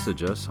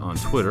 message us on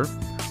Twitter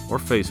or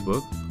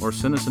Facebook or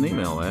send us an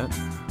email at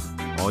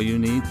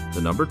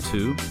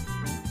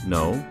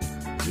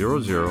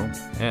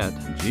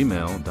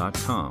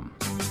allyouneed2know00@gmail.com.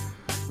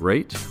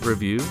 Rate,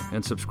 review,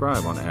 and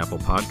subscribe on Apple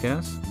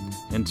Podcasts.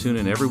 And tune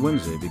in every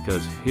Wednesday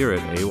because here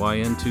at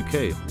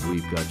AYN2K,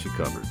 we've got you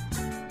covered.